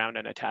 especially around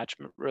an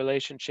attachment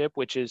relationship,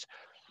 which is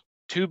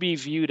to be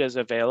viewed as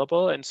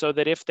available, and so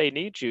that if they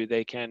need you,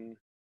 they can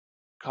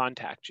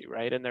contact you,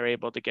 right? And they're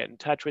able to get in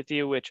touch with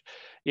you, which,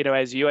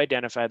 as you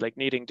identified, like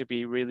needing to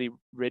be really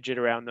rigid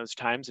around those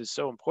times is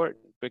so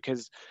important,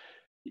 because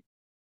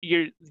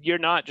you're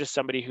not just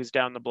somebody who's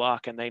down the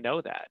block, and they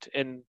know that.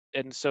 And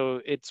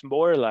so it's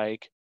more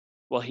like,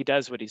 well, he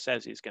does what he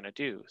says he's going to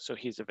do, so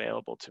he's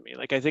available to me.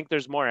 Like, I think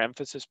there's more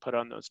emphasis put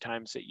on those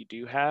times that you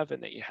do have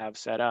and that you have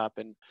set up.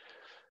 And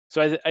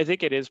so I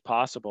think it is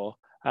possible.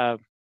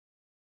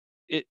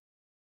 It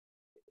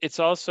it's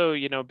also,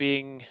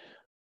 being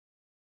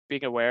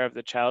aware of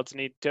the child's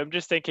need. I'm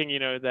just thinking,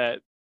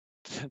 that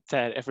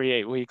that every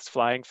 8 weeks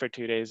flying for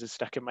 2 days is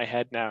stuck in my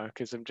head now,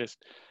 because I'm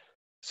just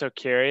so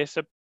curious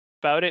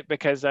about it.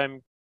 Because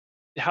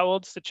how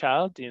old's the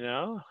child? Do you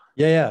know?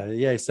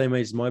 Yeah. Same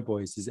age as my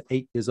boys. He's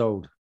 8 years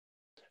old,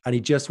 and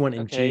he just went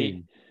in Okay.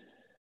 June.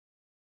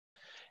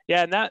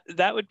 Yeah, and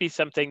that would be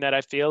something that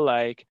I feel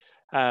like,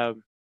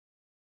 um,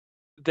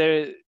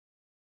 there.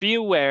 Be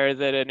aware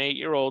that an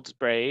 8-year-old's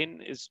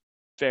brain is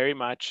very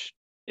much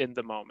in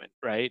the moment,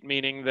 right?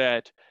 Meaning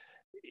that,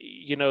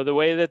 the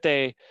way that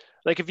they,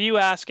 like, if you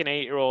ask an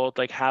 8-year-old,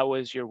 like, how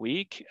was your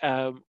week?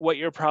 What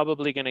you're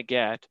probably going to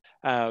get,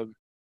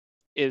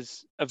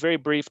 is a very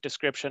brief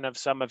description of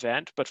some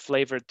event, but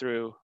flavored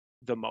through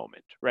the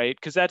moment, right?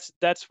 Because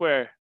that's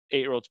where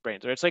 8-year-olds'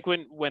 brains are. It's like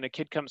when a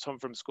kid comes home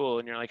from school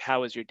and you're like,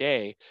 "How was your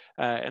day?"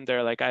 And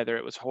they're like, either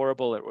it was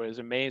horrible or it was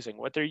amazing.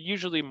 What they're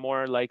usually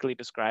more likely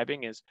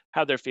describing is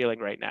how they're feeling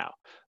right now.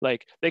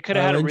 Like, they could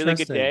have had Oh, a really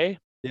good interesting. day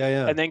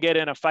Yeah. and then get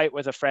in a fight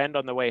with a friend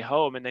on the way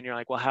home, and then you're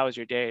like, "Well, how was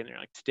your day?" And you're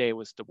like, "Today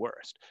was the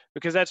worst,"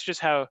 because that's just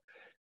how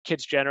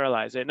kids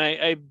generalize it. And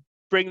I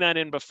bring that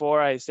in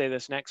before I say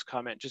this next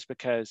comment, just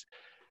because,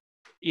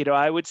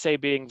 I would say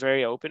being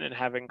very open and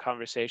having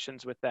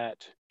conversations with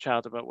that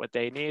child about what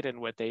they need and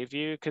what they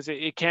view, because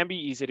it can be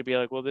easy to be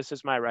like, well, this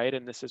is my right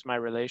and this is my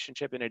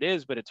relationship, and it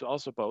is, but it's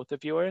also both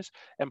of yours.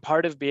 And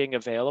part of being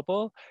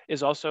available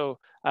is also,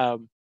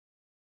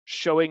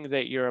 showing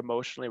that you're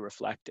emotionally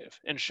reflective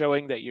and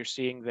showing that you're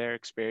seeing their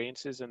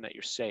experiences and that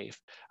you're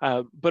safe,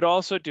 but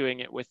also doing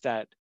it with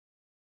that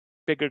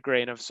bigger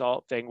grain of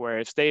salt thing, where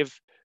if they've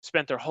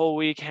spent their whole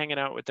week hanging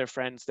out with their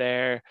friends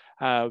there,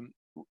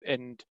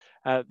 and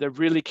they're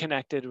really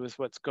connected with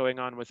what's going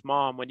on with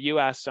mom, when you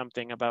ask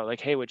something about,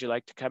 like, hey, would you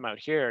like to come out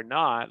here or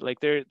not, like,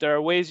 there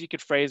are ways you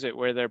could phrase it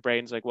where their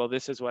brain's like, well,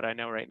 this is what I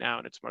know right now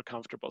and it's more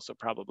comfortable, so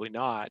probably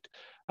not.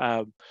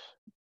 Um,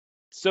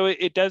 so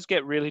it does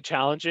get really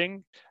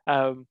challenging,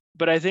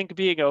 but I think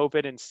being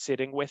open and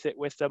sitting with it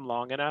with them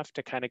long enough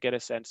to kind of get a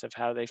sense of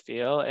how they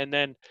feel, and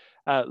then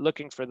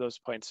looking for those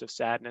points of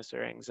sadness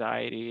or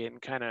anxiety and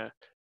kind of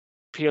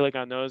peeling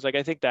on those. Like,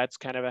 I think that's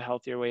kind of a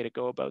healthier way to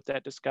go about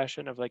that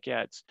discussion of, like,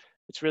 yeah,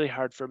 it's really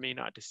hard for me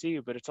not to see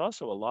you, but it's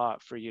also a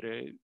lot for you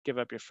to give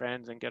up your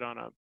friends and get on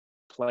a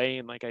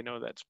plane. Like, I know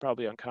that's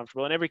probably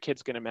uncomfortable, and every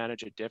kid's going to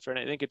manage it different.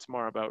 I think it's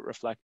more about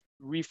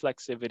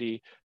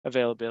reflexivity,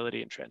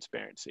 availability, and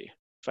transparency,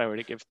 if I were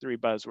to give 3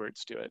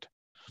 buzzwords to it.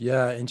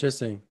 Yeah,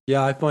 interesting.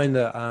 Yeah, I find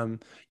that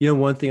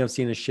one thing I've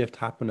seen a shift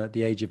happen at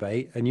the age of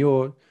 8, and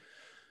your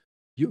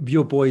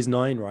boy's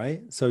 9,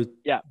 right? So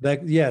Yeah.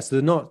 so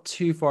they're not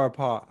too far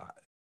apart.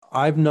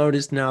 I've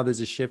noticed now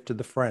there's a shift to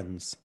the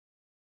friends.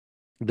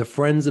 The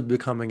friends are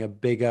becoming a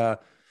bigger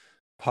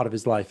part of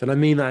his life. And I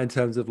mean that in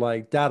terms of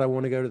like, Dad, I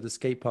want to go to the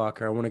skate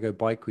park, or I want to go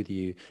bike with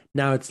you.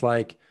 Now it's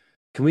like,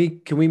 can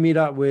we meet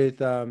up with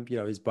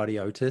his buddy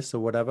Otis or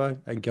whatever,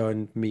 and go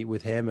and meet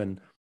with him? And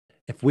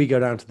if we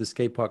go down to the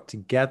skate park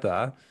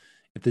together,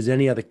 if there's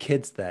any other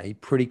kids there, he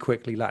pretty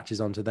quickly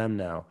latches onto them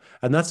now.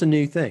 And that's a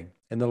new thing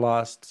in the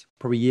last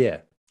probably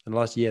year. In the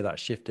last year, that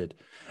shifted.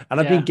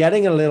 And I've been Yeah.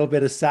 getting a little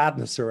bit of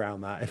sadness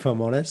around that, if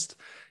I'm honest.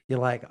 You're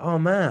like, oh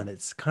man,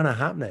 it's kind of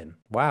happening.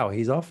 Wow,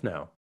 he's off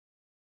now.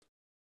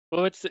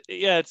 Well,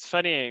 it's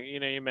funny,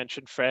 you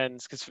mentioned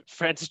friends, because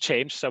friends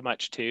change so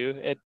much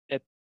too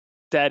at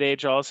that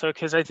age also,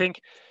 because I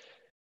think,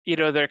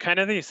 there are kind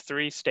of these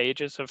 3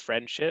 stages of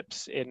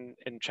friendships in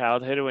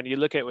childhood. When you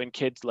look at when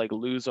kids, like,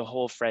 lose a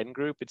whole friend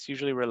group, it's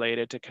usually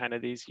related to kind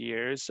of these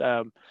years.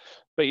 But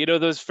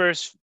those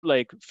first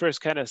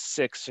kind of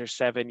 6 or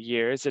 7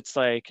 years, it's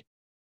like,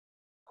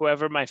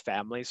 whoever my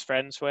family's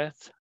friends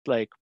with,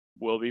 like,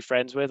 will be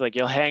friends with. Like,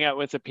 you'll hang out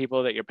with the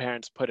people that your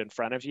parents put in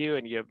front of you,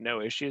 and you have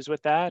no issues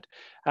with that.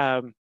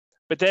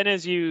 But then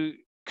as you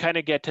kind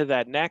of get to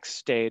that next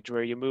stage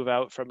where you move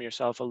out from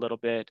yourself a little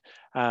bit,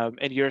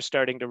 and you're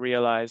starting to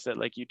realize that,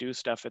 like, you do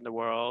stuff in the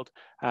world,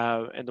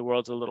 and the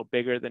world's a little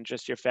bigger than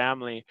just your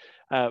family.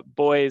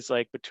 Boys,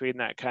 like, between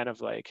that kind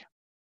of like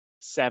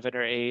 7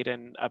 or 8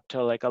 and up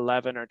to like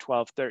 11 or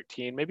 12,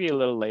 13, maybe a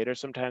little later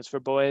sometimes for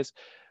boys,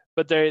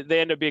 but they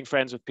end up being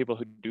friends with people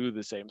who do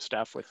the same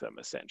stuff with them,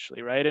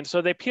 essentially, right? And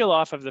so they peel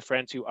off of the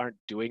friends who aren't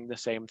doing the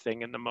same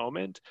thing in the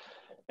moment.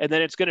 And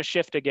then it's going to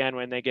shift again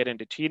when they get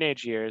into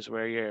teenage years,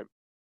 where you're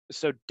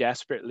so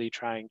desperately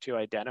trying to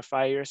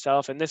identify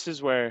yourself. And this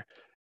is where,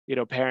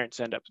 parents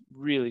end up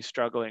really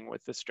struggling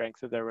with the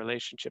strength of their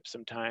relationship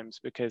sometimes,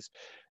 because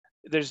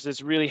there's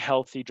this really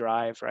healthy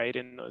drive, right,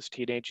 in those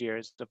teenage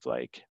years of,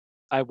 like,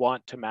 I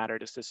want to matter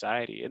to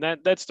society. And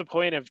that's the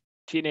point of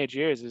teenage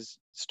years is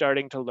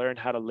starting to learn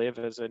how to live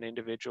as an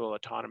individual,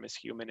 autonomous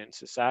human in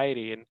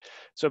society. And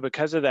so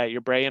because of that,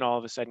 your brain all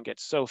of a sudden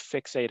gets so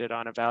fixated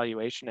on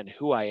evaluation and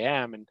who I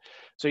am. And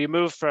so you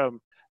move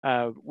from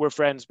we're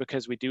friends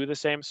because we do the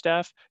same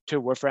stuff to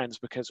we're friends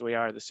because we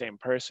are the same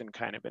person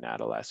kind of in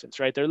adolescence,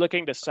 right? They're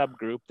looking to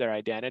subgroup their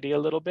identity a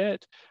little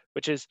bit,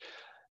 which is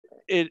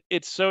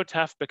it's so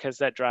tough because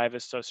that drive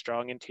is so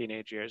strong in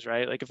teenage years,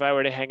 right? Like if I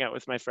were to hang out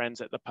with my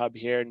friends at the pub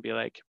here and be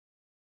like,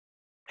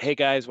 hey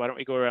guys, why don't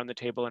we go around the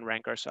table and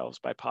rank ourselves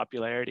by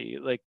popularity?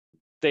 Like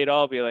they'd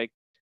all be like,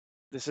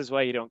 this is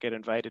why you don't get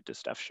invited to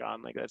stuff,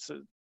 Sean. Like that's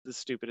the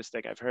stupidest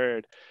thing I've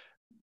heard.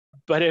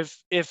 But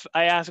if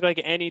I ask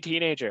like any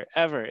teenager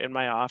ever in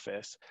my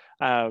office,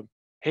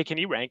 hey, can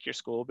you rank your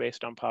school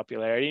based on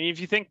popularity? And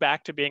if you think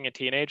back to being a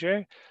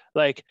teenager,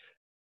 like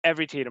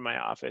every teen in my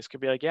office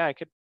could be like, yeah, I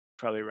could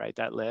probably write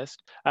that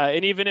list.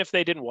 And even if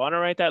they didn't want to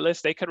write that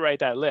list, they could write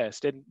that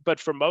list. But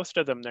for most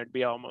of them, there'd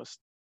be almost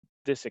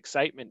this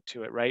excitement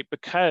to it, right?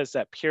 Because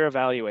that peer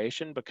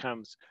evaluation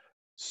becomes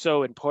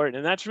so important.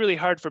 And that's really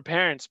hard for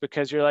parents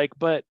because you're like,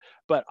 but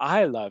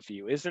I love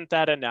you. Isn't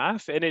that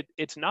enough? And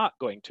it's not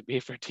going to be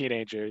for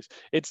teenagers.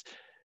 It's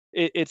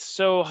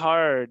so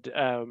hard.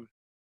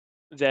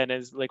 Then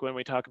is like when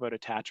we talk about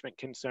attachment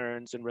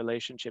concerns and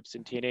relationships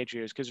in teenage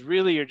years, because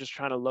really you're just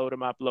trying to load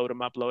them up,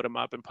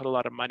 and put a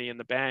lot of money in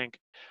the bank.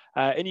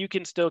 And you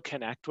can still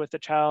connect with the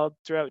child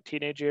throughout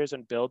teenage years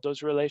and build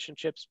those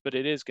relationships, but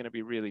it is going to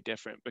be really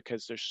different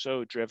because they're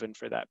so driven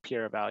for that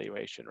peer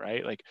evaluation,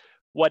 right? Like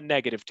one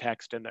negative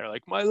text and they're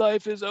like, my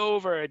life is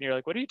over. And you're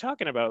like, what are you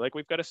talking about? Like,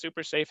 we've got a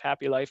super safe,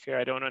 happy life here.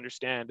 I don't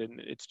understand.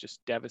 And it's just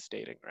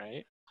devastating,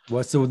 right?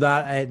 Well, so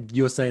that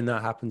you're saying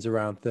that happens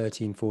around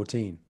 13,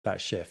 14, that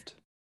shift.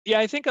 Yeah,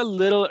 I think a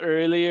little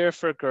earlier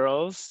for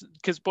girls,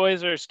 because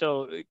boys are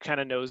still kind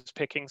of nose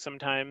picking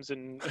sometimes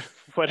and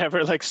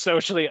whatever, like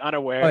socially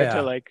unaware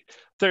to like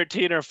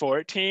 13 or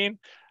 14.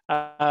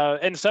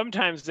 And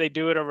sometimes they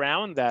do it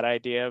around that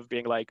idea of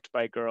being liked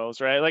by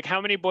girls, right? Like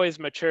how many boys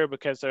mature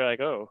because they're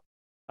like, oh,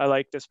 I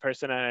like this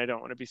person and I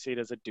don't want to be seen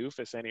as a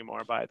doofus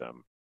anymore by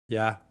them.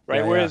 Yeah.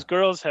 Right. Yeah, Whereas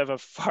girls have a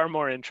far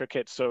more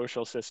intricate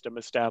social system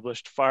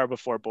established far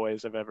before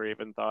boys have ever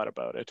even thought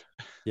about it.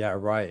 Yeah,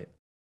 right.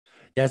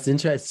 Yeah,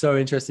 it's so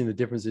interesting the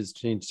differences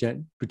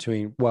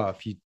between well,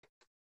 if you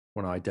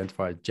want to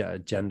identify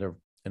gender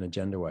in a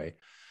gender way,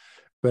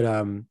 but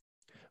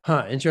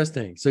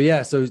interesting. So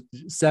yeah, so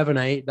 7,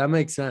 8, that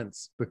makes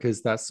sense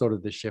because that's sort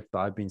of the shift that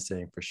I've been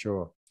seeing for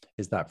sure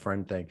is that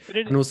friend thing,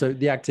 and also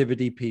the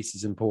activity piece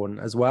is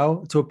important as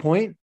well to a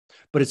point,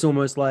 but it's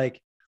almost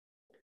like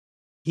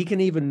he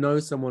can even know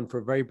someone for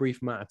a very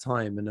brief amount of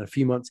time and a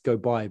few months go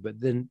by, but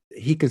then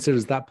he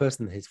considers that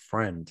person his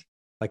friend.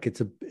 Like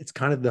it's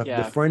kind of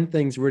the friend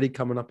thing's really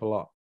coming up a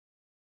lot.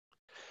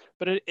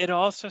 But it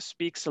also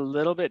speaks a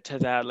little bit to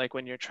that, like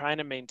when you're trying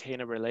to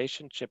maintain a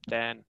relationship,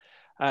 then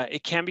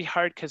it can be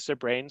hard because their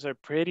brains are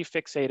pretty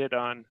fixated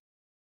on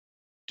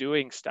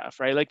doing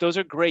stuff, right? Like those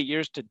are great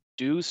years to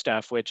do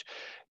stuff, which,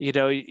 you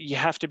know, you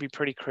have to be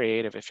pretty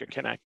creative if you're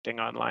connecting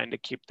online to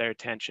keep their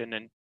attention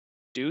and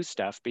do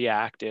stuff, be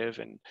active.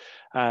 And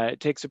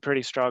it takes a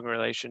pretty strong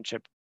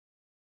relationship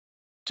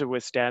to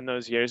withstand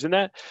those years. And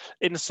that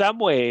in some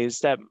ways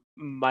that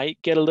might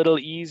get a little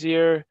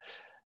easier,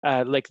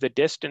 like the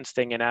distance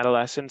thing in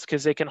adolescence,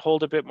 because they can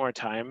hold a bit more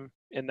time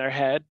in their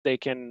head. They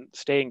can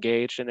stay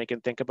engaged and they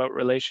can think about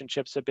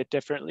relationships a bit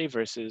differently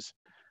versus,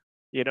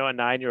 you know, a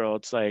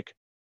 9-year-old's like,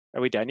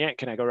 are we done yet?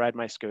 Can I go ride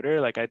my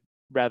scooter? Like I'd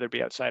rather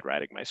be outside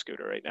riding my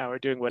scooter right now or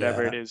doing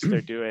whatever it is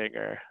they're doing,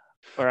 or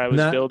I was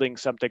building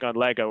something on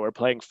Lego or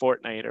playing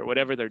Fortnite or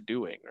whatever they're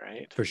doing,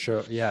 right? For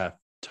sure. Yeah,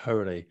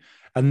 totally.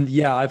 And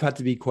yeah, I've had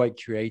to be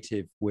quite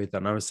creative with,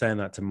 and I was saying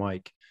that to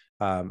Mike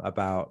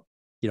about,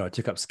 you know, I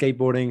took up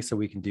skateboarding so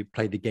we can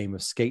play the game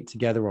of Skate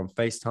together on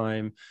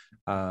FaceTime.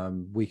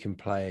 We can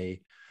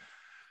play.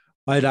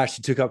 I'd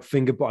actually took up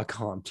fingerboard.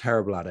 I'm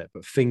terrible at it,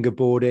 but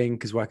fingerboarding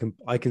because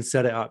I can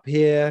set it up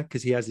here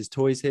because he has his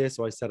toys here,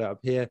 so I set it up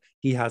here.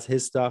 He has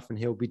his stuff, and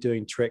he'll be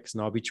doing tricks,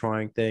 and I'll be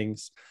trying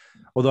things.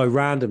 Although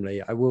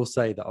randomly, I will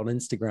say that on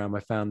Instagram,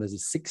 I found there's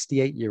a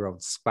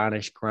 68-year-old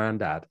Spanish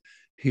granddad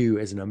who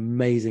is an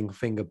amazing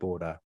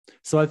fingerboarder.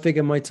 So I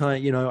figured my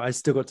time, you know, I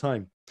still got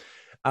time.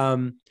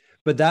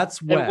 But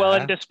that's where. Well,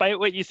 and despite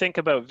what you think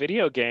about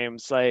video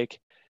games, like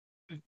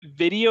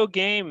video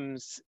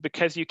games,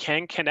 because you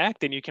can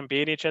connect and you can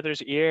be in each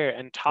other's ear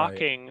and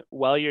talking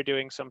while you're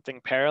doing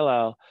something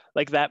parallel,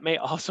 like that may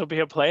also be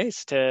a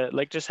place to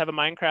like just have a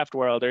Minecraft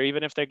world, or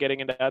even if they're getting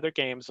into other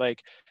games,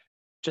 like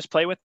just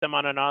play with them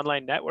on an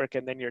online network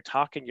and then you're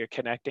talking, you're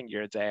connecting,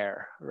 you're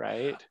there,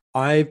 right?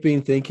 I've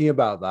been thinking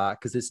about that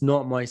because it's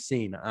not my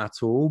scene at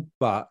all,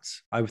 but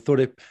I thought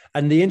it.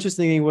 And the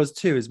interesting thing was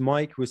too, is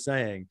Mike was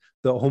saying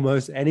that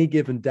almost any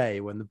given day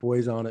when the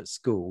boys aren't at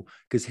school,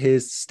 because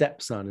his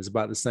stepson is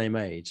about the same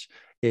age,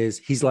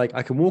 he's like,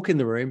 I can walk in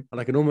the room and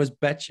I can almost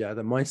bet you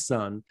that my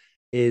son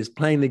is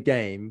playing the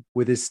game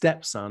with his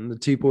stepson, the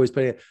two boys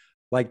playing it.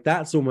 Like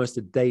that's almost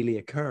a daily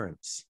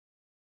occurrence.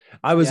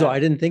 I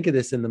didn't think of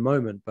this in the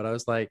moment, but I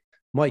was like,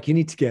 Mike, you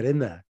need to get in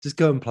there. Just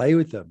go and play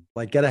with them.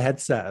 Like, get a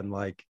headset and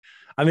like,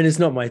 I mean, it's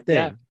not my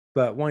Yeah. thing,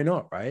 but why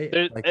not, right?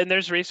 Like, And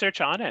there's research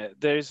on it.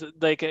 There's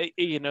like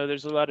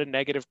there's a lot of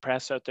negative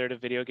press out there to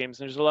video games.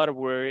 There's a lot of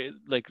worry,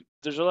 like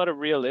there's a lot of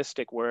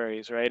realistic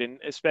worries, right? And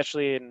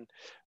especially in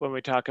when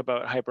we talk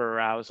about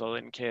hyperarousal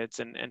in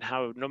kids and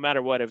how no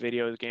matter what, a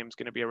video game is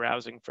going to be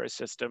arousing for a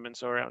system, and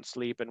so around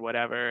sleep and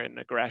whatever and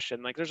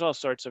aggression. Like there's all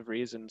sorts of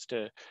reasons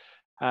to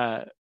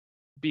uh,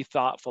 be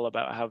thoughtful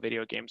about how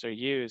video games are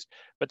used.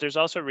 But there's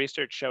also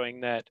research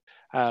showing that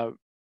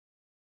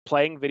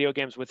playing video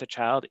games with a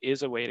child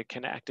is a way to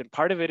connect, and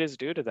part of it is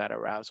due to that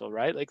arousal,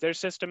 right? Like their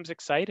system's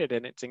excited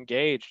and it's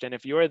engaged, and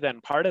if you're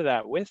then part of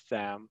that with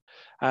them,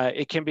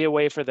 it can be a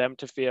way for them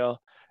to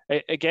feel,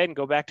 again,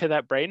 go back to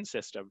that brain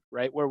system,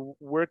 right, where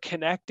we're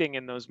connecting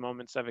in those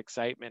moments of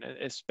excitement,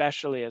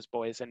 especially as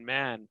boys and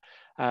men.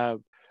 uh,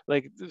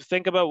 like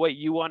think about what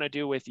you want to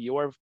do with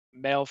your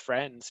male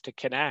friends to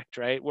connect,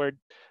 right? We're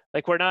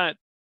not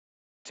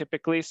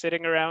typically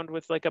sitting around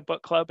with like a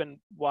book club and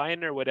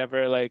wine or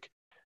whatever. Like,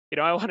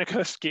 I want to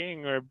go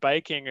skiing or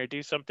biking or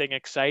do something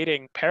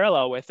exciting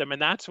parallel with them.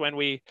 And that's when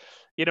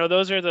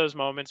those are those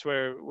moments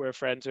where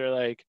friends are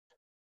like,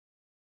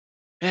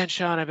 man,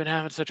 Sean, I've been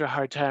having such a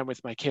hard time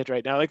with my kid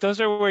right now. Like those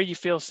are where you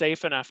feel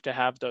safe enough to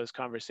have those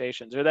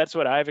conversations, or that's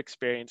what I've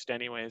experienced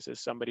anyways, as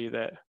somebody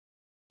that,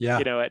 yeah.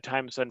 at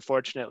times,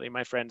 unfortunately,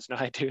 my friends know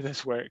I do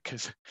this work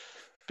because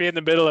be in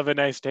the middle of a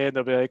nice day and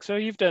they'll be like, so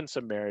you've done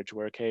some marriage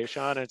work, hey,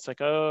 Sean? And it's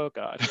like, oh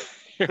God,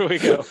 here we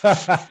go.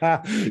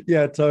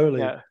 Yeah,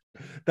 totally. Yeah.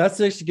 That's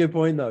actually a good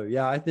point, though.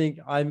 Yeah, I think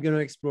I'm going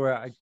to explore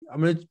it.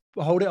 I'm going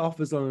to hold it off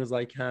as long as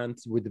I can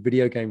with the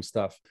video game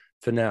stuff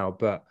for now.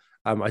 But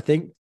I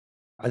think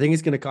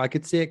it's going to. I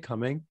could see it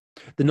coming.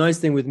 The nice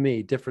thing with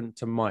me, different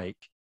to Mike,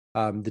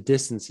 the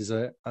distance is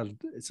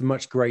it's a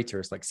much greater.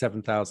 It's like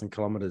 7,000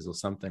 kilometers or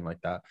something like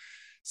that.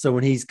 So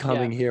when he's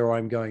coming Yeah. here or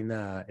I'm going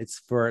there, it's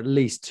for at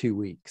least 2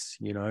 weeks.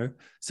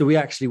 So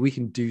we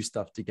can do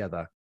stuff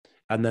together,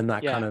 and then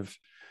that kind Yeah. of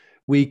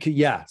we could,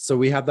 yeah. So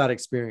we have that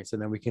experience,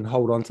 and then we can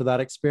hold on to that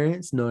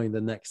experience, knowing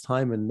the next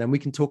time, and then we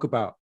can talk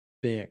about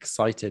being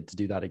excited to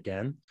do that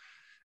again. Yeah.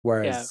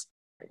 Whereas,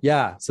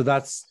 yeah, so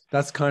that's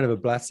kind of a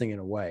blessing in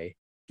a way,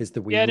 is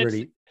that we Yeah. And it's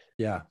really,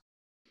 yeah,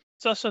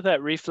 it's also that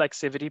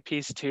reflexivity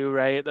piece too,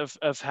 right?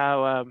 Of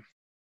how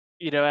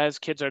as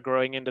kids are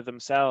growing into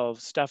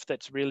themselves, stuff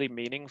that's really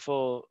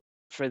meaningful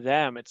for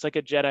them, it's like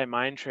a Jedi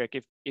mind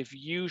trick. If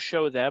you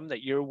show them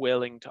that you're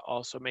willing to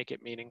also make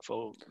it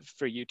meaningful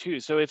for you too.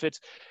 So if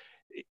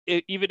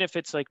even if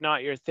it's like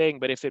not your thing,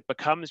 but if it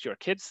becomes your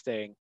kid's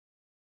thing,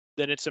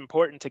 then it's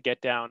important to get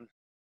down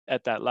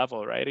at that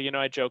level, right?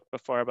 I joked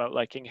before about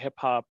liking hip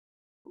hop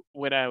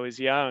when I was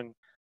young.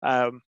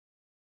 Um,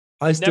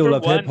 I still never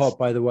love hip once, hop.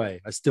 By the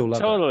way, I still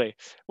love it. totally.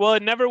 Well,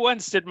 never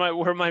once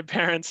were my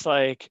parents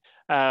like,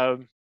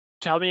 um,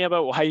 tell me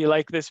about why you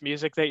like this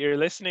music that you're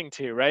listening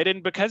to, right?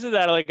 And because of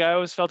that, like I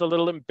always felt a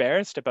little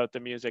embarrassed about the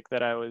music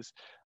that I was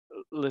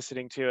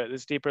listening to at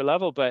this deeper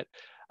level. But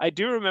I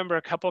do remember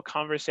a couple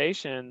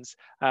conversations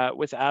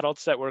with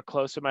adults that were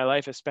close in my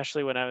life,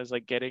 especially when I was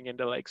like getting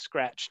into like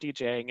scratch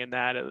DJing and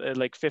that at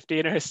like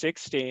 15 or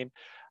 16,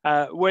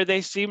 where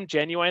they seemed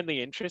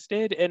genuinely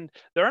interested. And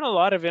there aren't a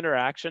lot of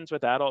interactions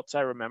with adults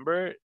I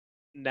remember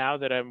now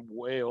that I'm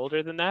way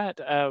older than that.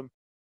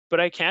 But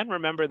I can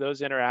remember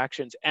those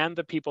interactions and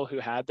the people who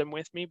had them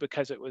with me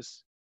because it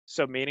was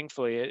so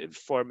meaningfully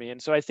for me.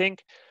 And so I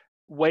think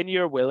when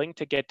you're willing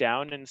to get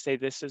down and say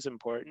this is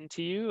important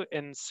to you,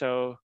 and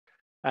so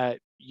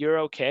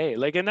you're okay,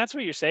 like, and that's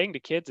what you're saying to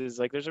kids is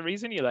like there's a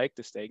reason you like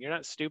this thing. You're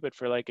not stupid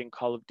for liking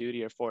Call of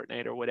Duty or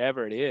Fortnite or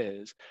whatever it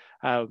is.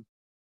 Um,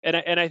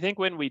 and I think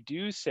when we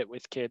do sit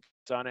with kids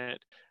on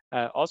it,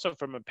 also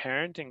from a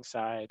parenting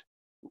side,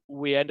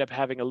 we end up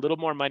having a little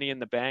more money in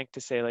the bank to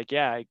say like,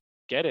 yeah, I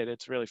get it,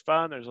 it's really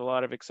fun, there's a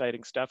lot of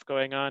exciting stuff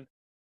going on.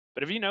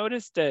 But have you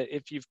noticed that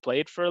if you've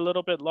played for a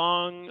little bit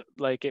long,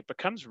 like it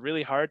becomes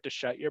really hard to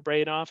shut your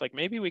brain off? Like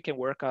maybe we can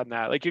work on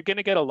that. Like you're going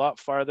to get a lot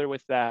farther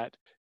with that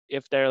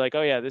if they're like,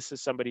 oh yeah, this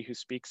is somebody who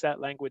speaks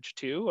that language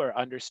too, or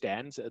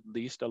understands at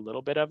least a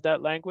little bit of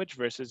that language,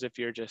 versus if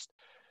you're just,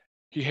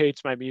 he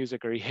hates my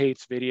music or he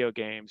hates video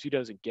games. He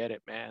doesn't get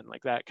it, man.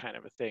 Like that kind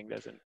of a thing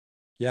doesn't.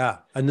 Yeah,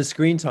 and the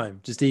screen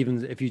time, just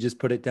even if you just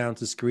put it down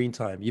to screen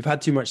time, you've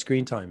had too much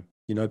screen time.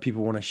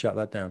 People want to shut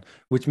that down,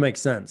 which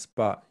makes sense.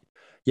 But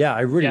yeah,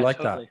 I really Yeah, like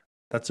that. totally.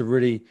 That's a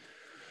really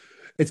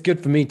It's good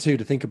for me too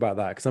to think about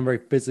that because I'm very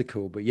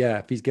physical. But yeah,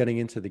 if he's getting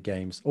into the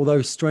games,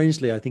 although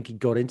strangely, I think he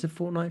got into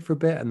Fortnite for a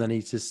bit and then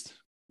he's just,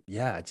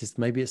 yeah, just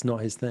maybe it's not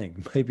his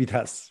thing. Maybe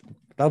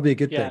that'll be a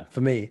good Yeah. thing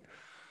for me.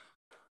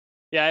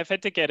 Yeah, I've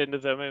had to get into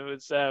them. It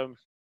was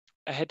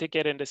I had to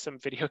get into some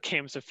video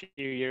games a few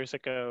years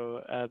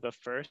ago. The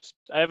first,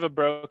 I have a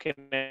broken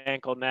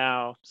ankle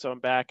now, so I'm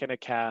back in a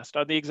cast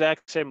on the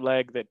exact same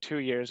leg that 2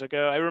 years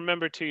ago. I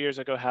remember 2 years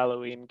ago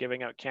Halloween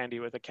giving out candy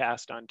with a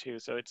cast on too,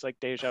 so it's like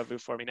deja vu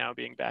for me now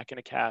being back in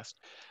a cast.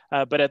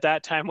 But at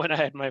that time when I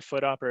had my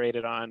foot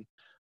operated on,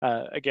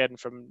 again,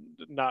 from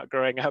not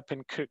growing up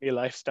in kooky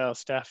lifestyle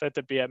stuff at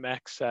the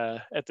BMX,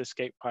 at the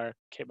skate park,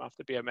 came off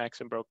the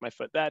BMX and broke my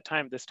foot that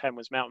time. This time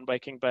was mountain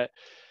biking. But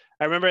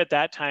I remember at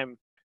that time,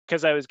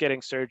 because I was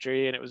getting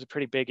surgery and it was a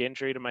pretty big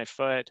injury to my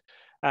foot,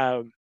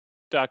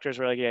 doctors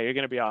were like, yeah, you're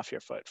going to be off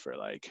your foot for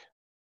like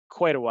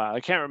quite a while. I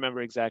can't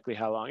remember exactly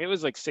how long. It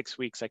was like 6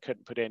 weeks. I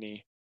couldn't put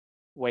any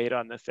weight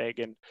on the thing.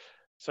 And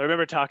so I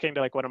remember talking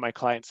to like one of my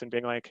clients and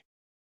being like,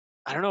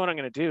 I don't know what I'm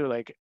going to do.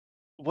 Like,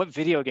 what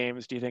video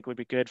games do you think would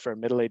be good for a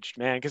middle-aged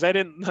man? Because I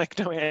didn't like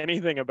know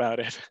anything about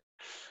it.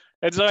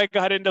 And so I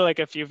got into like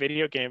a few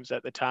video games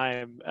at the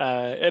time.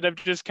 And I've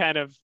just kind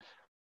of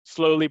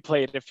slowly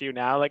played a few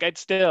now. Like I'd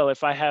still,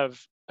 if I have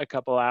a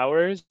couple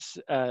hours,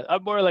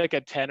 I'm more like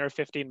a 10 or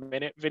 15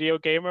 minute video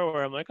gamer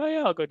where I'm like, oh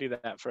yeah, I'll go do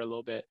that for a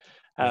little bit.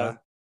 Yeah.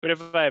 But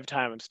if I have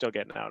time, I'm still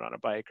getting out on a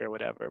bike or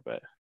whatever.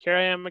 But here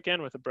I am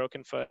again with a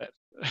broken foot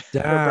or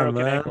Damn,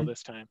 broken ankle man.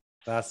 this time.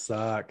 That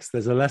sucks.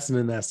 There's a lesson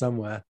in there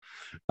somewhere.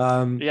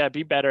 Yeah,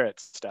 be better at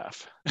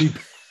stuff.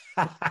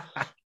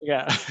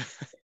 Yeah.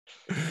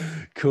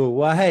 Cool.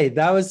 Well, hey,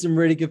 that was some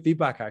really good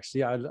feedback.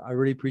 Actually, I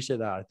really appreciate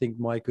that. I think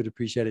Mike would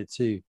appreciate it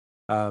too.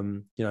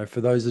 You know, for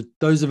those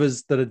of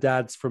us that are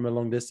dads from a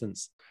long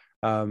distance,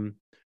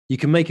 you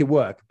can make it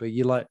work, but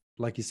you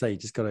like you say,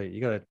 you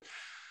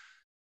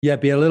gotta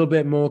be a little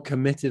bit more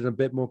committed, a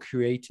bit more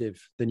creative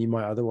than you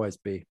might otherwise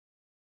be.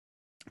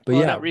 But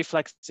well, yeah, that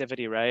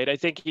reflexivity, right? I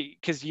think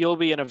because you'll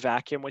be in a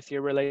vacuum with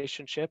your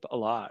relationship a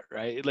lot,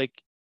 right? Like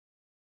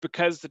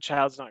because the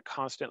child's not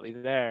constantly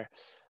there,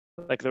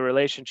 like the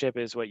relationship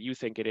is what you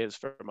think it is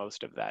for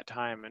most of that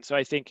time. And so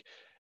I think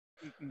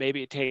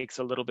maybe it takes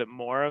a little bit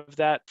more of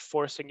that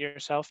forcing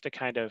yourself to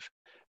kind of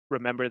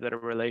remember that a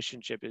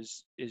relationship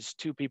is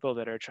two people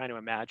that are trying to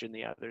imagine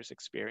the other's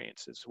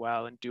experience as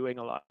well and doing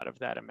a lot of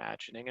that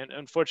imagining. And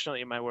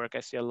unfortunately in my work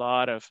I see a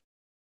lot of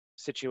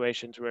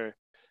situations where,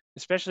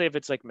 especially if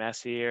it's like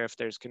messy or if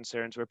there's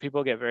concerns, where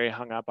people get very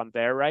hung up on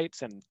their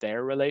rights and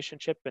their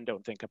relationship and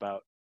don't think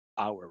about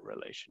our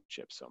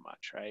relationship so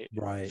much, right?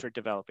 right. For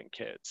developing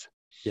kids.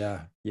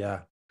 Yeah.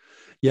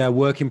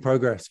 Work in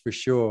progress for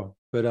sure.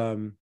 But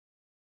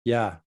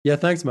yeah.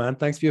 Thanks, man.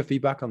 Thanks for your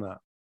feedback on that.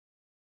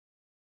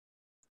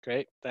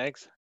 Great.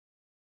 Thanks.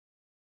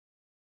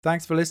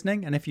 Thanks for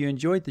listening. And if you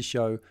enjoyed the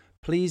show,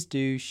 please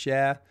do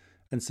share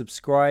and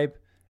subscribe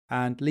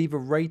and leave a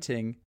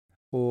rating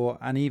or,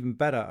 and even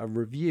better, a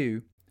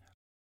review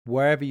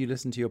wherever you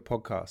listen to your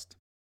podcast.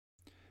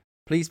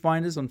 Please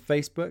find us on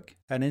Facebook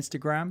and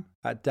Instagram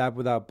at Dad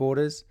Without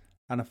Borders,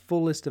 and a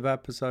full list of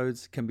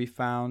episodes can be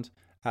found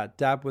at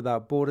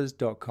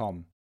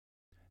dadwithoutborders.com.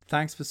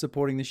 Thanks for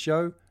supporting the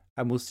show,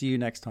 and we'll see you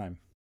next time.